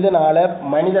 12 மனிதனால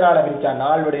பிரிச்சா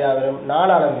நாள் விடையாக வரும்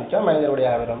நாளால் பிரிச்சா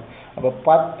மனிதருடையாக வரும் அப்போ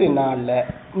 10 நாளில்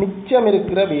மிச்சம்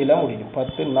இருக்கிற வேலை முடியும்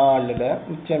 10 நாளில்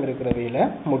மிச்சம் இருக்கிற வேலை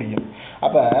முடியும்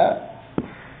அப்போ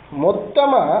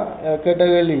மொத்தமாக கேட்ட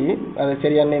கேள்வி அதை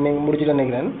சரியான முடிச்சுட்டு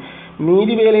நினைக்கிறேன்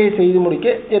மீதி வேலையை செய்து முடிக்க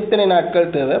எத்தனை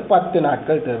நாட்கள் தேவை 10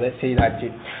 நாட்கள் தேவை செய்தாச்சு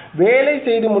வேலை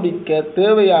செய்து முடிக்க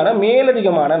தேவையான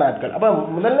மேலதிகமான நாட்கள் அப்போ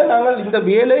முதல்ல நாங்கள் இந்த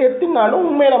வேலை எத்தனை நாளும்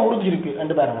உண்மையில முடிஞ்சிருக்கு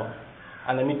என்று பாருங்க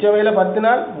அந்த மிச்ச வேலை 10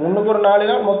 நாள் முன்னுக்கு ஒரு 4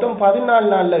 நாள் மொத்தம் 14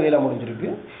 நாளில் வேலை முடிஞ்சிருக்கு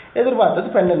எதிர்பார்த்தது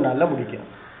 12 நாளில்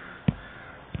முடிக்கணும்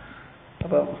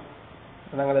அப்போ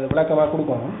நாங்கள் அது விளக்கமாக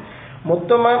கொடுக்கணும்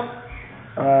மொத்தமாக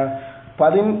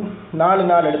 14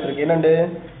 நாள் எடுத்திருக்கு. என்னண்டு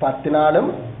 10 நாளும்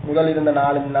முதல் இருந்த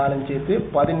 4 நாளும் சேர்த்து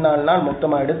 14 நாள்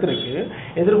மொத்தமாக எடுத்திருக்கு.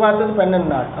 எதிர்பார்த்தது 12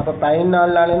 நாள். அப்போ 14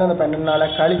 நாள்லேருந்து அந்த 12 நாளை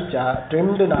கழிச்சா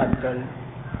 2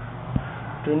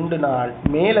 நாள்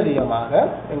மேலதிகமாக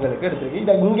எங்களுக்கு எடுத்திருக்கு.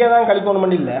 இதை இங்கே தான்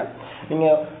கழிக்கணும் இல்லை,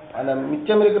 நீங்கள் அந்த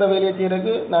மிச்சம் இருக்கிற வேலையை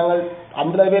செய்கிறதுக்கு நாங்கள்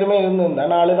 50 பேருமே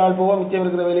இருந்திருந்தால் 4 நாள் போக மிச்சம்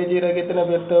இருக்கிற வேலையை செய்கிறதுக்கு எத்தனை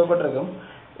பேர் தேவைப்பட்டிருக்கும்?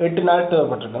 8 நாள்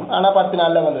தேவைப்பட்டிருக்கும். ஆனால் 10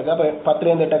 நாளில் வந்திருக்கு. அப்போ 10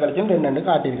 8 கழிச்சு 2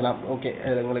 காட்டியிருக்கலாம். ஓகே,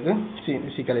 அது உங்களுக்கு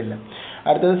சிக்கல் இல்லை.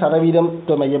 அடுத்தது சதவீதம்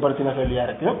மையப்படுத்தின சொல்லியாக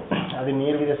இருக்குது. அது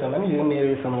நேர்வித சமன், இது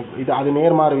நேர்வித சமன், இது அது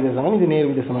நேர்மாறு வித சமன், இது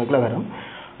நேர்வித சமனுக்குள்ள வரும்.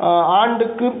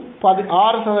 ஆண்டுக்கு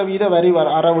 6% வரி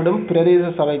அறவிடும் பிரதேச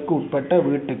சபைக்கு உட்பட்ட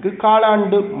வீட்டுக்கு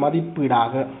காலாண்டு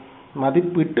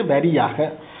மதிப்பீட்டு வரியாக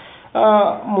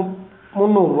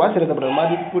 300 ரூபா செலுத்தப்படுது.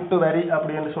 மதிப்பீட்டு வரி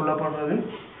அப்படின்னு சொல்லப்படுறது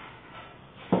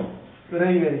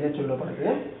விரை வரியை சொல்லப்படுது.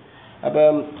 அப்போ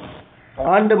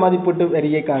ஆண்டு மதிப்பீட்டு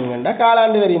வரியை காண்கண்டா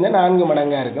காலாண்டு வரி இருந்தால் 4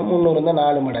 மடங்காக இருக்கும், 300 இருந்தால்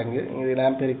 4 மடங்கு.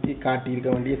 இதெல்லாம் பெருக்கி காட்டியிருக்க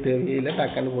வேண்டிய தேவையில்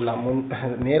டக்குன்னு போடலாம்.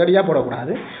 நேரடியாக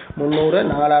போடக்கூடாது. 300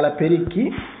 4ஆல் பெருக்கி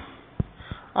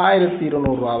 1200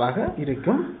 ரூபாவாக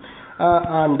இருக்கும்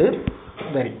ஆண்டு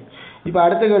வரி. இப்போ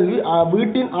அடுத்த கேள்வி,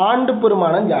 வீட்டின் ஆண்டு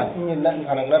பெருமானம் யார்? இங்கே என்ன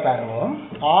கணக்கில் பாருங்க.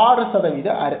 6%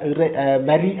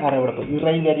 வரி அறவிடப்பு,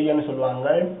 இறை வரின்னு சொல்லுவாங்க,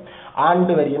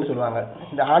 ஆண்டு வரின்னு சொல்லுவாங்க.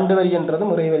 இந்த ஆண்டு வரி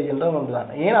என்றதும் இறை வரி என்றதும் ஒன்று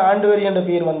தான். ஏன் ஆண்டு வரி என்ற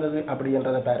பேர் வந்தது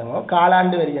அப்படின்றத பாருங்க.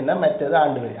 காலாண்டு வரி என்ன, மற்றது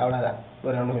ஆண்டு வரி, அவ்வளோதான்,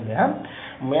 ஒரு ஒன்றும் இல்லையா.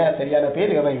 சரியான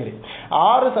பேர் இறை வரி.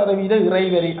 6% இறை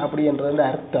வரி அப்படின்றது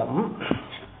அர்த்தம்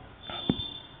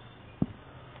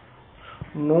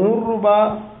 100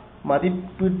 ரூபாய்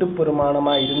மதிப்பீட்டு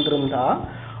பெருமானமாக இருந்திருந்தா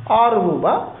 6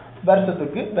 ரூபாய்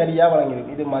வருஷத்துக்கு வரியாக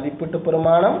வழங்கிடும். இது மதிப்பீட்டு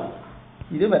பெருமானம்,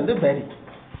 இது வரி,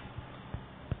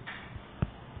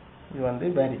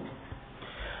 இது வரி.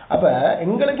 அப்ப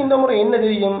எங்களுக்கு இந்த முறை என்ன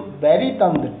தெரியும்? வரியை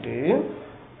தந்துட்டு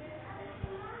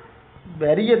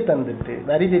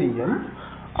வரி தெரியும்,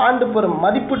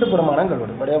 மதிப்பீட்டு பெருமானம்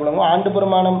கல்வெடு. ஆண்டு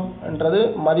பெருமானம் என்றது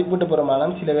மதிப்பீட்டு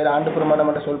பெருமானம். சில பேர் ஆண்டு பெருமானம்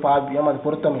என்ற சொல் பாவியம், அது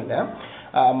பொருத்தம் இல்லை.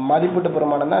 மதிப்பீட்டு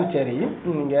பெருமானம் தான் சரி.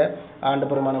 நீங்கள் ஆண்டு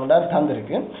பெருமானம் தான்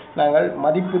தந்திருக்கு, நாங்கள்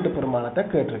மதிப்பீட்டு பெருமானத்தை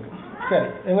கேட்டிருக்கு. சரி,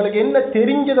 எங்களுக்கு என்ன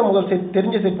தெரிஞ்சதை முதல்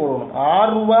தெரிஞ்ச செட் போடணும். 6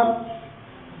 ரூபாய்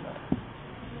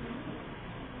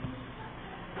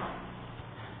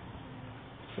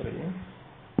சரி,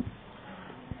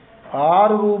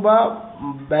 6 ரூபாய்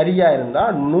வரியா இருந்தா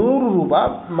 100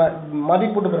 ரூபாய்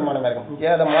மதிப்பீட்டு பெருமானம் இருக்கும்.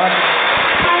 இங்கே அதை மாற்றி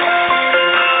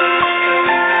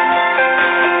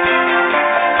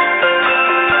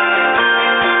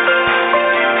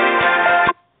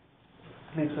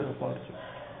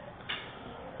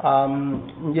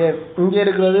இங்கே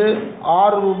இருக்கிறது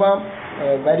 6 ரூபாய்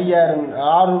வரியா இருந்தா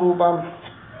 6 ரூபாய்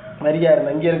வரியா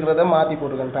இருந்தா இங்கே இருக்கிறத மாற்றி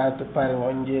போட்டுருக்கேன், பார்த்து பாருங்க.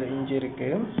 இங்கே இருக்கு,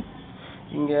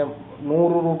 இங்கே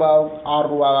 100 ரூபாய் 6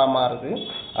 ரூபாவா மாறுது.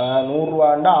 100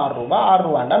 ரூபாண்டா 6 ரூபாய், 6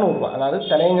 ரூபாண்டா 100 ரூபாய், அதாவது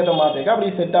தலையங்கத்தை மாற்றிக்க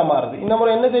அப்படி செட்டாக மாறுது. இந்த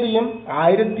முறை என்ன தெரியும்?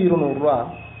 1200 ரூபா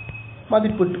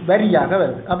மதிப்பீட்டு வரியாக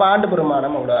வருது. அப்போ ஆண்டு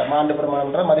பெருமானம் ஆண்டு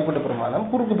பெருமானம்ன்ற மதிப்பீட்டு பெருமானம்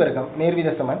குறுக்கு பெருக்கம், நேர்வித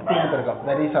சமன், குறுக்கு பெருக்கம்,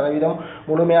 வரி சதவீதம்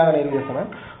முழுமையாக நேர்வித சமன்.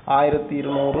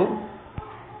 1200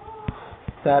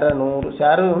 சர 100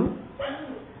 சரும்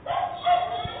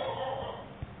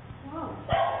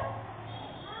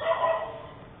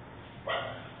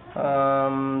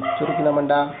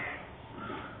சுருக்கினமண்டா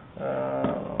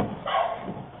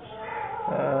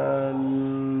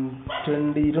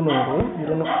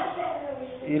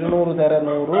 200 தர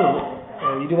 100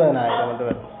 20,000 வந்து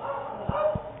வரும்.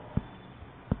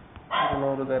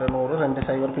 200 தர 100 2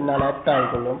 சைவர் பின்னால் ஆக்ட்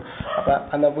ஆகிக்கொள்ளும். அப்போ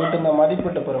அந்த வீட்டு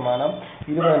மதிப்பீட்டு பெருமானம்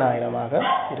 20,000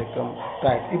 இருக்கும்.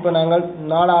 இப்போ நாங்கள்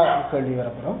 4ஆவது கேள்வி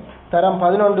வரப்போகிறோம். தரம்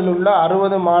 11 உள்ள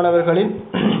 60 மாணவர்களின்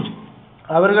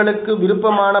அவர்களுக்கு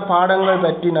விருப்பமான பாடங்கள்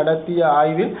பற்றி நடத்திய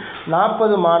ஆய்வில்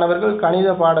 40 மாணவர்கள் கணித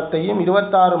பாடத்தையும்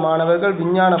 26 மாணவர்கள்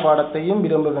விஞ்ஞான பாடத்தையும்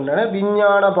விரும்புகின்றனர்.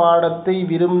 விஞ்ஞான பாடத்தை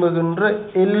விரும்புகின்ற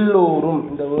எல்லோரும்,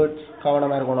 இந்த வேர்ட்ஸ்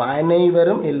கவனமாக இருக்கணும்,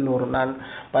 அனைவரும் எல்லோரும். நான்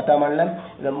 10ஆம் ஆண்டில்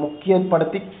இதை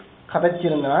முக்கியப்படுத்தி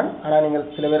கதைச்சிருந்தான், ஆனால் நீங்கள்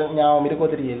சில பேர் ஞாபகம் இருக்கோ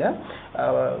தெரியல.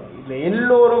 இந்த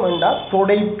எல்லோரும் என்றால்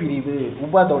தொடை பிரிவு,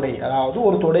 உபதொடை, அதாவது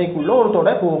ஒரு தொடைக்குள்ள ஒரு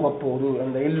தொடை போக போகுது.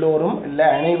 அந்த எல்லோரும் இல்லை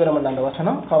அனைவரும் என்ற அந்த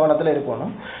வசனம் கவனத்தில்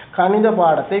இருக்கணும். கணித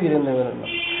பாடத்தை விரும்ப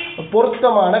வேண்டும்.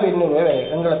 பொருத்தமான வெண்ணுருவ வேலை,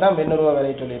 எங்களை தான் வெண்ணுருவ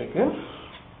வேலை சொல்லியிருக்கு.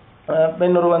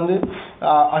 வெண்ணுருவ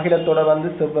அகிலத்தோட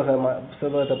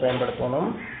செவ்வகத்தை பயன்படுத்தணும்,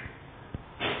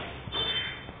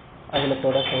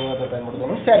 அகிலத்தோட செவ்வகத்தை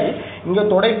பயன்படுத்தணும். சரி, இங்கே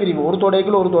தொடை பிரிவு, ஒரு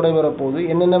தொடைக்குள்ள ஒரு தொடை வரப்போகுது.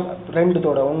 என்னென்ன 2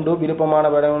 தொடை உண்டு. விருப்பமான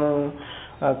பாடம்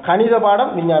கணித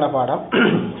பாடம், விஞ்ஞான பாடம்.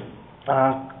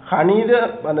 கணித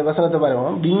அந்த வசனத்தை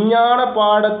பாருங்க, விஞ்ஞான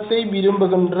பாடத்தை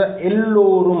விரும்புகின்ற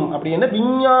எல்லோரும் அப்படின்னா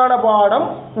விஞ்ஞான பாடம்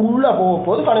உள்ள போக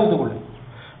போது கணிதத்துக்குள்ள,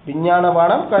 விஞ்ஞான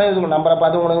பாடம் கணிதத்துக்குள்ள நம்பரை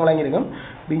பார்த்து உங்களுக்கு விளங்கியிருக்கும்.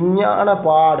 விஞ்ஞான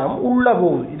பாடம் உள்ள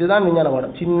போகுது, இதுதான் விஞ்ஞான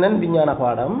பாடம். சின்ன விஞ்ஞான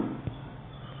பாடம்,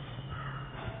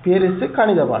 பெருசு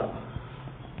கணித பாடம்.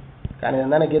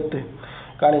 கணிதம் தானே கெத்து,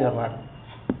 கணித பாடம்.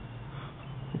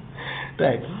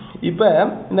 ரைட். இப்போ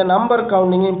இந்த நம்பர்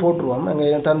கவுண்டிங்கையும் போட்டுருவோம்.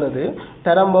 நாங்கள் தந்தது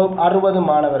தரம் 60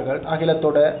 மாணவர்கள்.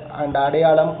 அகிலத்தோட அந்த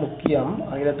அடையாளம் முக்கியம்,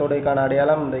 அகிலத்தோடைக்கான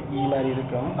அடையாளம் இந்த இ மாதிரி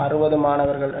இருக்கும். 60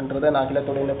 மாணவர்கள் என்றதை நான்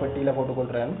அகிலத்தோட இந்த பெட்டியில்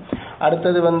போட்டுக்கொள்கிறேன்.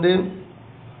 அடுத்தது வந்து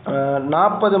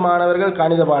 40 மாணவர்கள்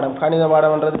கணித பாடம். கணித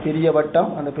பாடம்ன்றது பெரிய வட்டம்,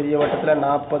 அந்த பெரிய வட்டத்தில்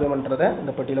 40ன்றதை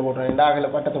இந்த பெட்டியில் போட்டுறேன். இந்த அகல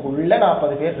வட்டத்துக்குள்ளே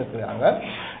 40 பேர் இருக்கிறாங்க.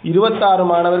 26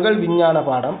 மாணவர்கள் விஞ்ஞான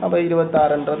பாடம். அப்போ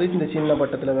 26ன்றது இந்த சின்ன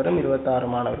வட்டத்தில் வரும் 26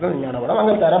 மாணவர்கள் விஞ்ஞான பாடம்.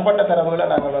 அங்கே தரப்பட்ட தரவுகளை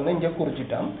நாங்கள் வந்து இங்கே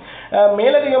குறிச்சிட்டோம்.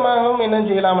 மேலதிகமாகவும் என்ன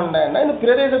செய்யலாம்னா, இந்த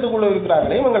பிரதேசத்துக்குள்ளே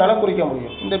இருக்கிறாங்களே இவங்களால் குறிக்க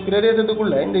முடியும். இந்த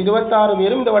பிரதேசத்துக்குள்ளே இந்த 26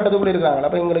 பேரும் இந்த வட்டத்துக்குள்ளே இருக்கிறாங்க.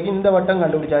 அப்போ எங்களுக்கு இந்த வட்டம்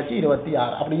கண்டுபிடிச்சாச்சு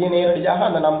 26. அப்படியே நேரடியாக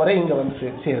அந்த நம்பரை இங்கே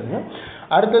வந்து சேருது.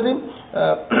 அடுத்தது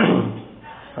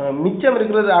மிச்சம்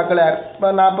இருக்கிறது ஆக்களை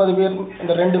 40 பேர்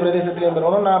இந்த 2 பிரதேசத்திலையும்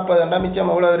பெறணும். 40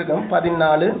 மிச்சம் எவ்வளோ இருக்கும்?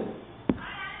 14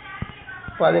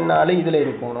 இதில்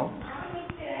இருக்கணும்.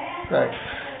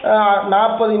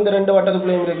 40 இந்த 2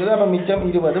 வட்டத்துக்குள்ளேயும் இருக்குது. அப்போ மிச்சம்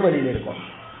 20 வெளியில் இருக்கும்.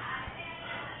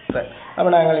 அப்போ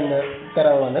நாங்கள் இந்த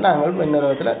தரவை வந்து நாங்கள்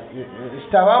பெண்ணுறவத்தில்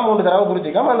இஷ்டமாக 3 தரவை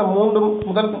குறிச்சிக்கோம். அந்த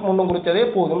முதல் 3 குறித்ததே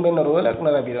போதும். பெண்ணுறவில்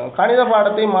நிரப்பிடுவோம். கணித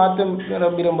பாடத்தை மாற்றும்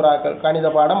விரும்புகிறார்கள். கணித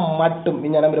பாடம் மட்டும்,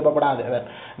 விஞ்ஞானம் விருப்பப்படாது.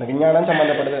 இந்த விஞ்ஞானம்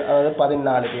சம்மந்தப்படுது, அதாவது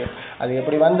 14 பேர். அது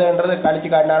எப்படி வந்ததுன்றதை கழிச்சு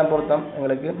காட்டினாலும் பொருத்தம்.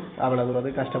 எங்களுக்கு அவ்வளோ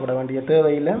தூரத்து கஷ்டப்பட வேண்டிய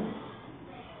தேவையில்லை.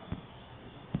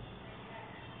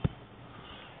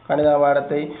 கணித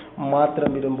பாடத்தை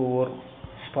மாற்றம் விரும்புவோர்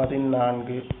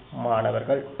 14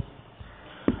 மாணவர்கள்.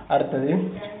 அடுத்தது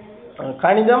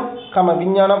கணிதம்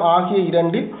விஞ்ஞானம் ஆகிய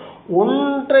இரண்டில்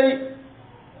ஒன்றையுமே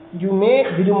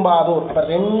விரும்பாதோர். அப்போ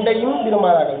 2ஐயும்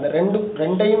விரும்பாதாக்கள். இந்த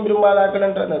ரெண்டையும் விரும்பாதாக்கள்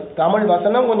என்ற அந்த தமிழ்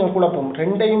வசனம் கொஞ்சம் குழப்பம்.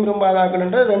 2ஐயும் விரும்பாதாக்கள்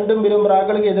என்ற 2ம்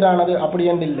விரும்புகிறாக்களுக்கு எதிரானது அப்படி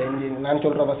என்று இல்லை. இங்கே நான்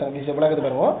சொல்கிற வசனம் விளக்கத்து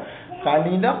பாருவோம்.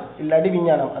 கணிதம் இல்லாட்டி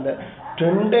விஞ்ஞானம், அந்த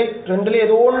 2ல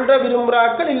ஏதோ ஒன்றை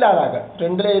விரும்புகிறாக்கள் இல்லாதாக்கள்,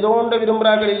 2ல ஏதோ ஒன்றை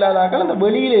விரும்புகிறாக்கள் இல்லாதாக்கள் அந்த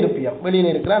வெளியில் இருப்பியம்.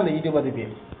 வெளியில் இருக்கிற அந்த 20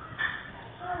 பேர்.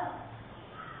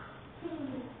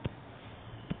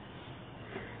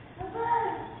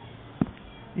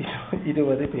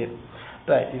 20 பேர்,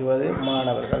 20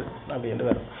 மாணவர்கள் அப்படின்னு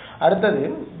வரும். அடுத்தது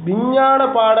விஞ்ஞான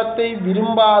பாடத்தை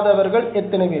விரும்பாதவர்கள்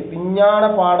எத்தனை பேர்? விஞ்ஞான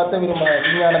பாடத்தை விரும்பாத,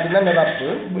 விஞ்ஞானத்தின் தான் நிரப்பு,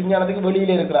 விஞ்ஞானத்துக்கு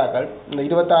வெளியில் இருக்கிறார்கள். இந்த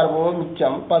 26 போக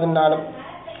மிச்சம் 14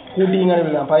 கூட்டியும்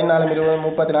கண்டுபிடிக்கலாம். 14 20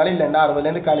 34 இல்லைன்னா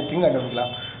 60லேருந்து கழிச்சும்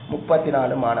கண்டுபிடிக்கலாம்.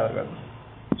 34 மாணவர்கள்.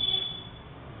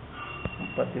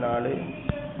 34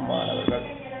 மாணவர்கள்.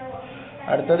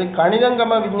 அடுத்தது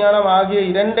கணிதங்கம விஞ்ஞானம் ஆகிய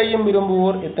இரண்டையும்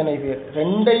விரும்புவோர் எத்தனை பேர்?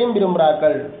 2ஐயும்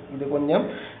விரும்புகிறார்கள். இது கொஞ்சம்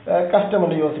கஷ்டம்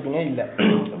என்று யோசிப்பீங்க. இல்லை,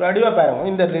 அடிவாக பாருங்க.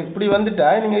 இந்த இப்படி வந்துட்டா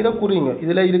நீங்கள் இதை குறிங்க.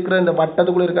 இதில் இருக்கிற இந்த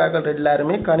வட்டத்துக்குள்ளே இருக்கிறார்கள்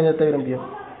எல்லாருமே கணிதத்தை விரும்பியும்.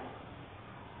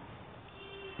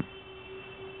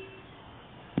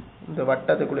 இந்த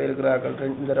வட்டத்துக்குள்ளே இருக்கிறார்கள்.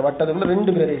 இந்த வட்டத்துக்குள்ள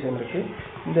 2 பிரதேசம் இருக்குது.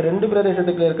 இந்த 2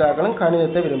 பிரதேசத்துக்குள்ளே இருக்கிறார்களும்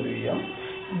கணிதத்தை விரும்புவோம்.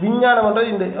 விஞ்ஞானம்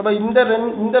இந்த அப்போ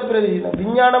இந்த பிரதேசம்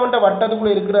விஞ்ஞானம் என்ற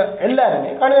வட்டத்துக்குள்ளே இருக்கிற எல்லாருமே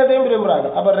கணிதத்தையும் விரும்புகிறாங்க.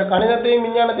 அப்போ கணிதத்தையும்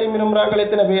விஞ்ஞானத்தையும் விரும்புகிறார்கள்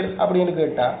எத்தனை பேர் அப்படின்னு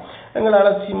கேட்டால்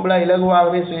எங்களால் சிம்பிளாக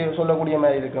இலகுவாகவே சொல்லக்கூடிய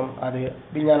மாதிரி இருக்கும். அது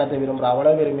விஞ்ஞானத்தை விரும்புகிற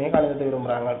அவ்வளோ பேருமே கணிதத்தை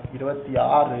விரும்புகிறாங்க.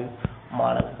 26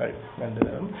 மாணவர்கள் என்று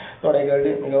தொடைகள்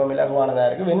மிகவும் இலகுவானதாக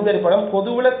இருக்குது. வெண்வெறி படம்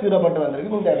பொதுவில் கீறப்பட்டு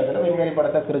வந்திருக்கு. இந்த இடத்துல வெண்வெறி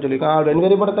படத்தை கீற சொல்லியிருக்கோம்.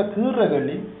 வெண்வெறி படத்தை கீற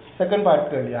கேள்வி செகண்ட் பார்ட்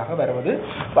கேள்வியாக வருவது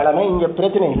பலமே. இங்கே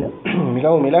பிரச்சனை இல்லை,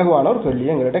 மிகவும் இலகுவான ஒரு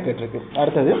கேள்வியை எங்கள்கிட்ட கேட்டிருக்கு.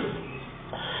 அடுத்தது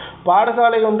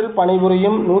பாடசாலை ஒன்றில்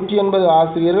பணிபுரியும் 180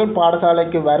 ஆசிரியர்கள்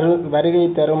பாடசாலைக்கு வருகை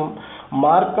தரும்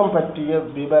மார்க்கம் பற்றிய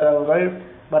விவரங்கள்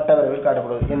வட்டவரைவில்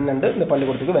காட்டப்படுவது என்னென்று இந்த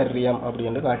பள்ளிக்கூடத்துக்கு வர்றியம்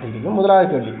அப்படின்னு காட்டியிருக்கும்.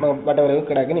 முதலாவது கேள்வி வட்டவரைவில்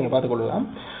கிடக்கு, நீங்கள் பார்த்துக்கொள்ளலாம்.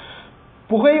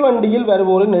 புகை வண்டியில்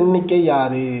வருவோரின் எண்ணிக்கை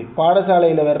யாரு?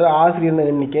 பாடசாலையில் வர்ற ஆசிரியர்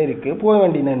எண்ணிக்கை இருக்குது, புகை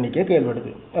வண்டியின் எண்ணிக்கை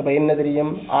கேள்விப்படுது. அப்போ என்ன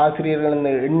தெரியும்? ஆசிரியர்கள்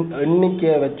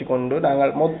எண்ணிக்கையை வச்சு கொண்டு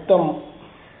நாங்கள் மொத்தம்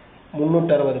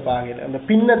 360 பாகையில் அந்த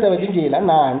பின்னத்தை வச்சு செய்யலாம்.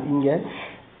 நான் இங்கே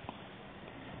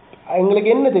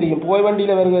எங்களுக்கு என்ன தெரியும்? புகை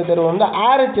வண்டியில் வருகிற தெருவு வந்து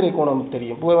ஆரச்சிறை கோணம்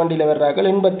தெரியும். புகை வண்டியில் வர்றாக்கள்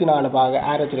 84 பாகை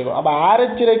ஆரச்சிறை கோணம். அப்போ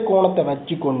ஆரச்சிறை கோணத்தை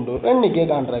வச்சு கொண்டு எண்ணிக்கை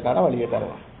காண்றதுக்கான வழியை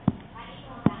தருவோம்.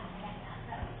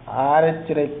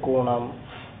 ஆரச்சிறை கோணம்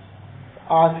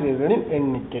ஆசிரியர்களின்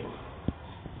எண்ணிக்கை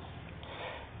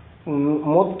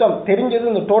மொத்தம் தெரிஞ்சது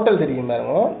இந்த டோட்டல் தெரியும்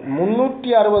பாருங்க.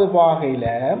 360 பாகையில்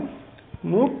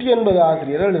 180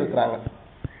 ஆசிரியர்கள் இருக்கிறாங்க.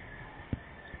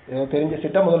 தெரிஞ்ச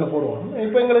செட்டை முதல்ல போடுவோம்.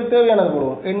 இப்போ எங்களுக்கு தேவையானது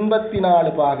போடுவோம்.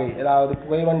 84 பாகை, அதாவது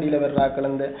புகைவண்டியில் வர்றாக்கள்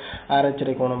இந்த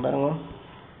ஆராய்ச்சி கோணம் பாருங்க.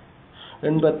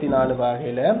 84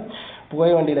 பாகையில்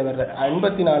புகைவண்டியில் வர்ற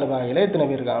 84 பாகையில் எத்தனை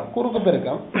பேர் இருக்காங்க? குறுக்கு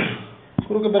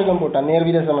பெருக்கம் போட்டால்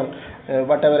நேர்வீத சமன்,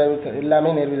 வட்ட வரைவு எல்லாமே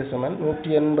நேர்வீத சமன்.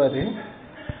 180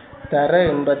 தர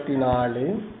 84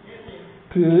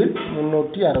 கீழ்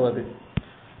 360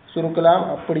 சுருக்கலாம்.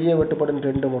 அப்படியே வெட்டுப்படும்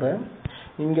 2 முறை.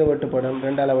 இங்கே வெட்டுப்படும்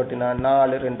 2ஆல் வெட்டினா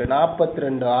 4 2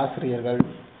 42 ஆசிரியர்கள்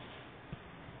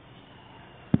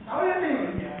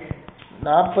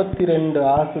 42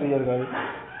 ஆசிரியர்கள்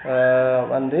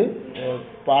வந்து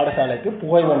பாடசாலைக்கு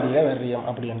புகை வண்டியில் வர்றியம்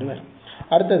அப்படி என்று வரும்.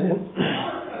 அடுத்தது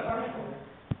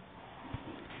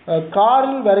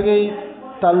காரில் வருகை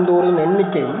தந்தோரின்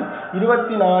எண்ணிக்கை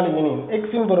 24 எனின்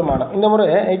எக்ஸின் பெருமானம். இந்த முறை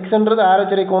எக்ஸ்ன்றது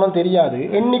ஆராய்ச்சி கோணம் தெரியாது,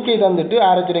 எண்ணிக்கை தந்துட்டு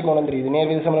ஆராய்ச்சி கோணம் தெரியுது.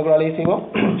 நேர்வீத சமன்களை செய்வோம்.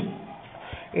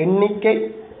 எண்ணிக்கை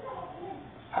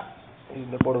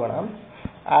இந்த போடுவேனா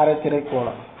ஆராய்ச்சி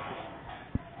கோணம்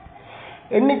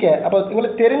எண்ணிக்கை. அப்போ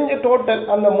உங்களுக்கு தெரிஞ்ச டோட்டல்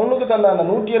அந்த முன்னுக்கு தந்த அந்த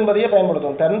 180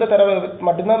 பயன்படுத்தும். தந்த தரவை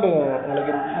மட்டும்தான்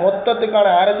உங்களுக்கு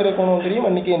மொத்தத்துக்கான ஆராய்ச்சி கோணம் தெரியும்,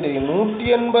 எண்ணிக்கையும் தெரியும்.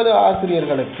 180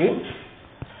 ஆசிரியர்களுக்கு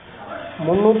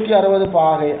 360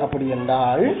 பாகை அப்படி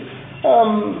என்றால்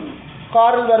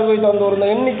காரில் வருகை தந்தோர் இந்த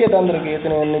எண்ணிக்கை தந்திருக்கு.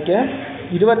 எத்தனை எண்ணிக்கை?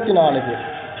 24 பேர்.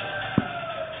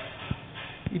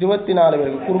 24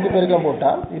 பேருக்கு குறுக்கு பெருக்கம்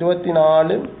போட்டால்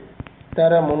 24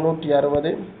 தர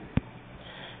 360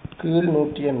 கீழ்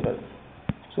 180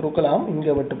 சுருக்கலாம்.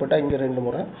 இங்கே வெட்டுப்பட்டால் இங்கே 2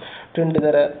 முறை 2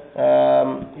 தர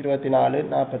 24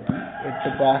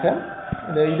 48 பாகை.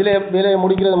 இதில் வேலையை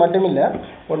முடிக்கிறது மட்டும் இல்லை,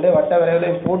 கொண்டே வட்ட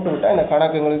வரைகளையும் போட்டு விட்டால் இந்த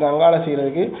கணக்குங்களுக்கு அங்காள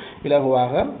செய்கிறதுக்கு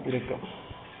இலகுவாக இருக்கும்.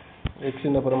 எக்ஸ்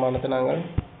இந்த பெருமானத்தை நாங்கள்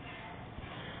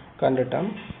கண்டுட்டோம்.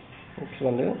 எக்ஸ்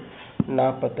வந்து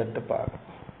 48 பாகை.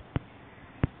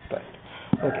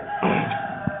 ஓகே,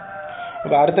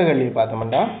 இப்போ அடுத்த கேள்வி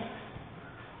பார்த்தோம்னா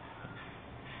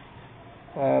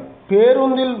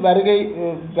பேருந்தில்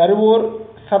வருவோர்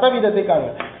சதவீதத்தை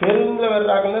காணுங்க. பேருந்தில்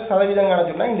வர்றாங்க சதவீதம்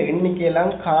காணச்சுன்னா இந்த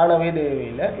எண்ணிக்கையெல்லாம் காணவே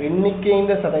தேவையில்லை. எண்ணிக்கையின்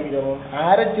சதவீதமும்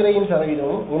ஆரச்சிறையின்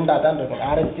சதவீதமும் உண்டாதான் இருக்கும்.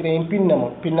 ஆரச்சிறையின் பின்னம்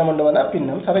வந்தால்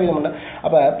பின்னம் சதவீதம் உண்டா.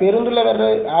 அப்போ பேருந்தில் வர்ற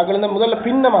ஆகல முதல்ல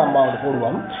பின்னம் அம்மாவோட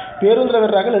போடுவோம். பேருந்தில்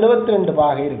வர்றாங்க 72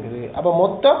 பாகை இருக்குது. அப்போ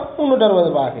மொத்தம்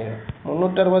 360 பாகை.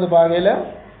 360 பாகையில்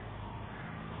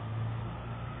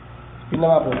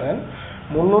பின்னமா போடுறேன்.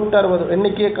 360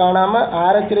 எண்ணிக்கையை காணாமல்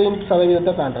ஆரச்சிறையின்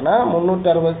சதவீதத்தை காட்டுறேன்னா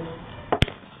 360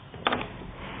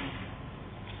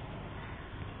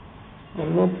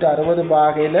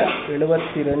 பாகையில்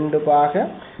 72 பாகை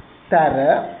தர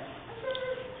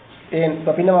ஏன்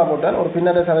இப்போ பின்னமாக போட்டால் ஒரு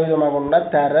பின்னத்தை சதவீதமாக கொண்டா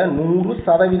தர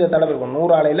 100% இருக்கும்.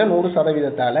 100 ஆலையில்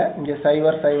 100%. இங்கே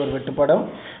 0 வெட்டுப்படும்.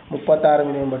 36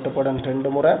 மில்லியன் வெட்டுப்படும் 2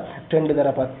 முறை. 2 தர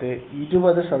 10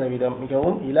 20%.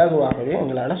 மிகவும் இலகுவாகவே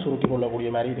எங்களால் சுருக்கி கொள்ளக்கூடிய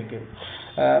மாதிரி இருக்குது.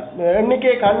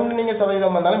 எண்ணிக்கையை கண்டு நீங்கள்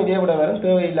சதவீதம் வந்தாலும் இதே விட வேறும்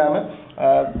தேவையில்லாமல்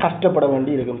கஷ்டப்பட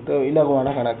வேண்டி இருக்கும்.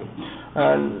 இலகுவான கணக்கு.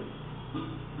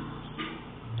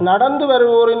 நடந்து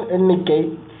வருவோரின் எண்ணிக்கை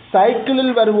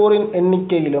சைக்கிளில் வருவோரின்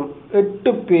எண்ணிக்கையிலும்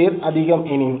 8 பேர் அதிகம்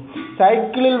எனின்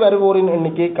சைக்கிளில் வருவோரின்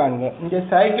எண்ணிக்கை காண்க. இங்கே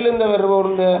சைக்கிளில் வருவோர்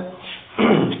இந்த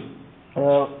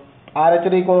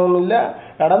ஆராய்ச்சி கோணமும் இல்லை,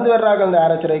 நடந்து வர்றாங்க அந்த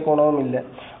ஆராய்ச்சி கோணமும் இல்லை.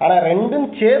 ஆனால் ரெண்டும்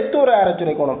சேர்த்து ஒரு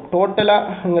ஆராய்ச்சி கோணம் டோட்டலாக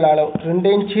எங்களால்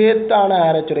ரெண்டையும் சேர்த்தான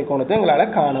ஆராய்ச்சி கோணத்தை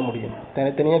எங்களால் காண முடியும்.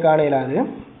 தனித்தனியாக காண இயலாது.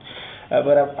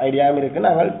 வேறு ஐடியாவும் இருக்குது.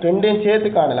 நாங்கள் ரெண்டையும்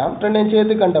சேர்த்து காணலாம். ரெண்டையும்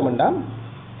சேர்த்து கண்டோம்னா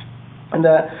அந்த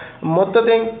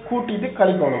மொத்தத்தையும் கூட்டிட்டு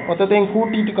கழிக்கணும். மொத்தத்தையும்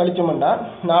கூட்டிட்டு கழிச்சோம்னா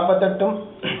 48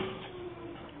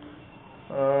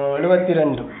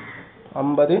 72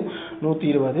 50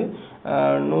 120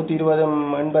 120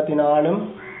 84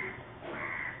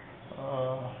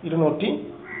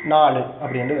 204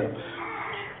 அப்படின்னு வரும்.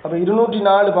 அப்போ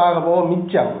 204 பாகமோ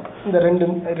மிச்சம் இந்த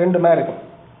ரெண்டு மாதிரி இருக்கும்.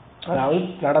 அதாவது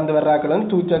நடந்து வர்றாக்களும்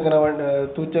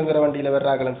தூச்சங்கர வண்டியில்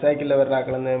வர்றாக்களும் சைக்கிளில்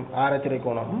வர்றாக்களும் ஆராய்ச்சி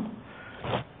கோணம்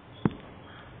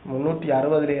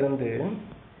 360 இருந்து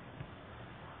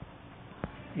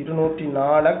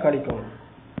 204 கழிக்கணும்.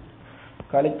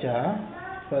 கழிச்சா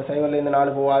இப்போ சைவரில் இந்த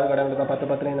 4 போகாது, கடவுள் 10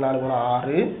 10 இந்த 4 போனால்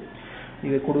 6.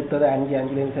 இது கொடுத்தது 5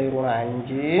 5 சைவர் போனால்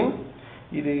 5.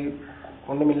 இது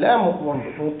ஒன்றுமில்லை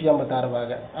 156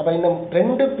 பாகை. அப்போ இந்த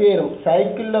 2 பேரும்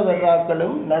சைக்கிளில்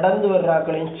வர்றாக்களும் நடந்து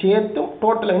வர்றாக்களையும் சேர்த்தும்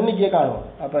டோட்டல் எண்ணிக்கையை காணும்.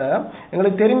 அப்போ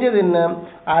எங்களுக்கு தெரிஞ்சது என்ன?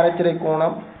 ஆராய்ச்சி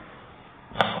கோணம்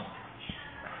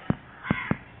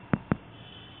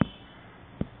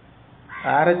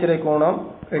ஆராய்ச்சி கோணம்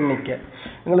எண்ணிக்கை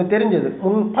எங்களுக்கு தெரிஞ்சது.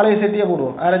 பழைய செட்டியை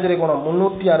போடுவோம். ஆராய்ச்சி கோணம்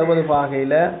 360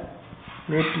 பாகையில்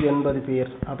 180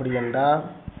 பேர் அப்படி என்றால்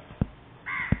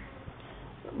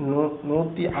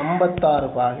 156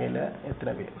 பாகையில்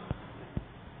எத்தனை பேர்?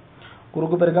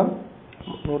 குறுக்கு பெருக்கம்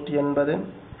 180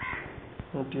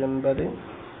 180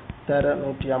 தர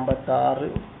 156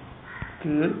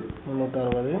 கீழ்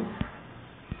 360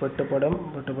 வெட்டுப்படும்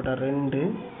வெட்டுப்பட்ட 2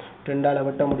 ஆல்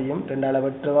வெட்ட முடியும் 2 ஆல்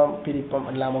வெட்டுவோம் பிரிப்போம்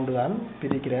எல்லாம் ஒன்று தான்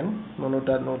பிரிக்கிறேன்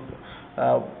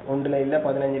 1 இல்லை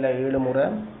 15 7 முறை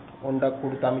 1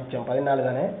 கொடுத்தா மிச்சம் 14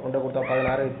 தானே 1 கொடுத்தா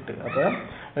 16 8 அப்போ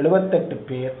 78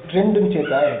 பேர் ரெண்டும்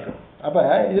சேர்த்தா இருக்கு அப்போ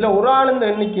இதில் ஒரு ஆள் இந்த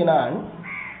எண்ணிக்கை நான்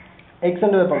எக்ஸ்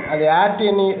என்று வைப்போம் அது ஆர்டி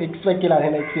எண்ணி எக்ஸ் வைக்கலாம்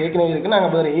எக்ஸ் ஏற்கனவே இருக்கு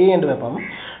நாங்கள் வேறு ஏ என்று வைப்போம்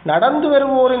நடந்து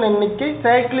வருவோரின் எண்ணிக்கை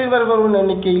சைக்கிளில் வருவோரின்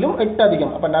எண்ணிக்கையிலும் 8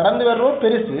 அதிகம் அப்போ நடந்து வருவோர்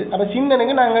பெருசு அப்போ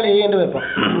சின்னனுக்கு நாங்கள் ஏ என்று வைப்போம்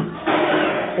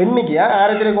எண்ணிக்கையா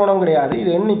ஆரத்திலே கோணம் கிடையாது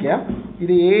இது எண்ணிக்கை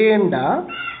இது ஏண்டா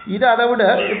இது அதை விட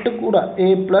 8 கூட ஏ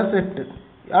 + 8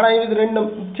 ஆனால் இது ரெண்டும்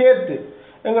சேர்த்து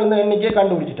எங்கள் இந்த எண்ணிக்கையை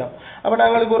கண்டுபிடிச்சிட்டோம் அப்போ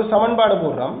நாங்களுக்கு ஒரு சமன்பாடு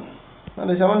போடுறோம்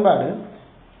அந்த சமன்பாடு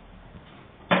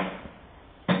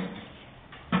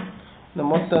இந்த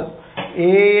மொத்த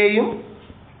ஏயையும்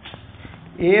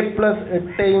ஏ +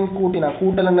 8ஐயும் கூட்டினா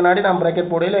கூட்டல் நாடி நான்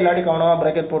ப்ராக்கெட் போடையில் இல்லாட்டி கவனமாக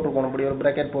ப்ராக்கெட் போட்டுக்கணும் இப்படி ஒரு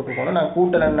ப்ராக்கெட் போட்டுக்கணும் நான்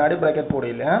கூட்டல் நாடி ப்ராக்கெட்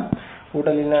போடையில்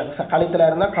கூட்டல் இல்லை கழித்தலாக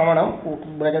இருந்தால் கவனம்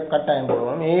ப்ராக்கெட் கட்டாயம்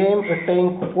போடுவோம் ஏயும்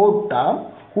 8ஐயும் போட்டால்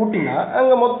கூட்டினா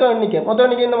அங்கே மொத்த எண்ணிக்கை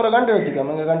இந்த முறை கண்டு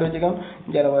வச்சுக்கோம் இங்கே கண்டு வச்சுக்கோம்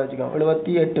இங்கே வச்சுக்கோம்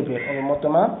 78 பேர் அங்கே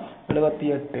மொத்தமாக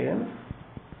 78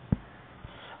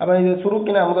 அப்போ இது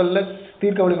சுருக்கினா முதல்ல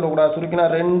தீர்க்க வழிக்கூடாது சுருக்கினா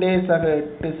 2 சக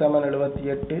 8 சமன்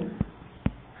 78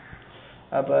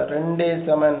 அப்போ 2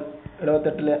 சமன்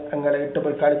 78 அங்கே 8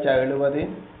 போய் கழிச்சா 70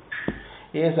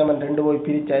 ஏ சமன் 2 போய்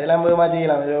பிரிச்சா இதெல்லாம் போய்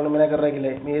மாற்றிக்கலாம் இது ஒன்று மினக்கிறதுக்கு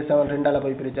இல்லை ஏ சமன் 2ஆல்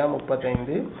போய் பிரிச்சா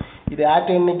 35 இது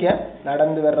ஆட்டு எண்ணிக்கை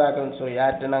நடந்து வர்றாக்கள் ஸோ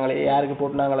யார்ட்டு நாங்கள் யாருக்கு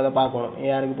போட்டு நாங்கள் அதை பார்க்கணும்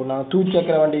யாருக்கு போட்டு நாங்கள்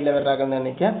தூச்சக்கர வண்டியில் வர்றாக்கள்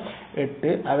எண்ணிக்கை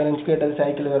 8 அவன் கேட்டது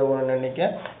சைக்கிள் வருவோம்னு எண்ணிக்கை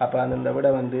அப்போ அந்த விட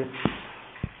வந்து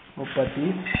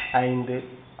 35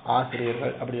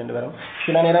 ஆசிரியர்கள் அப்படி என்று வரும்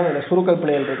சில நேரம் இதில் சுருக்கல்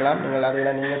பிள்ளைகள் இருக்கலாம் நீங்கள்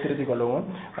அதையெல்லாம் நீங்கள் திருத்திக் கொள்ளுவோம்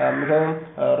மிகவும்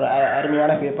ஒரு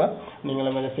அருமையான பேப்பர் நீங்கள்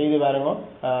இதை செய்து பாருங்க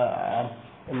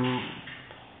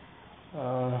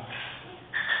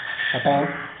கட்டாயம்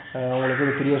உங்களுக்கு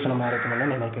இது பிரியோசனமாக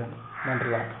இருக்கும்னு நினைக்கிறேன் நன்றி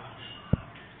வணக்கம்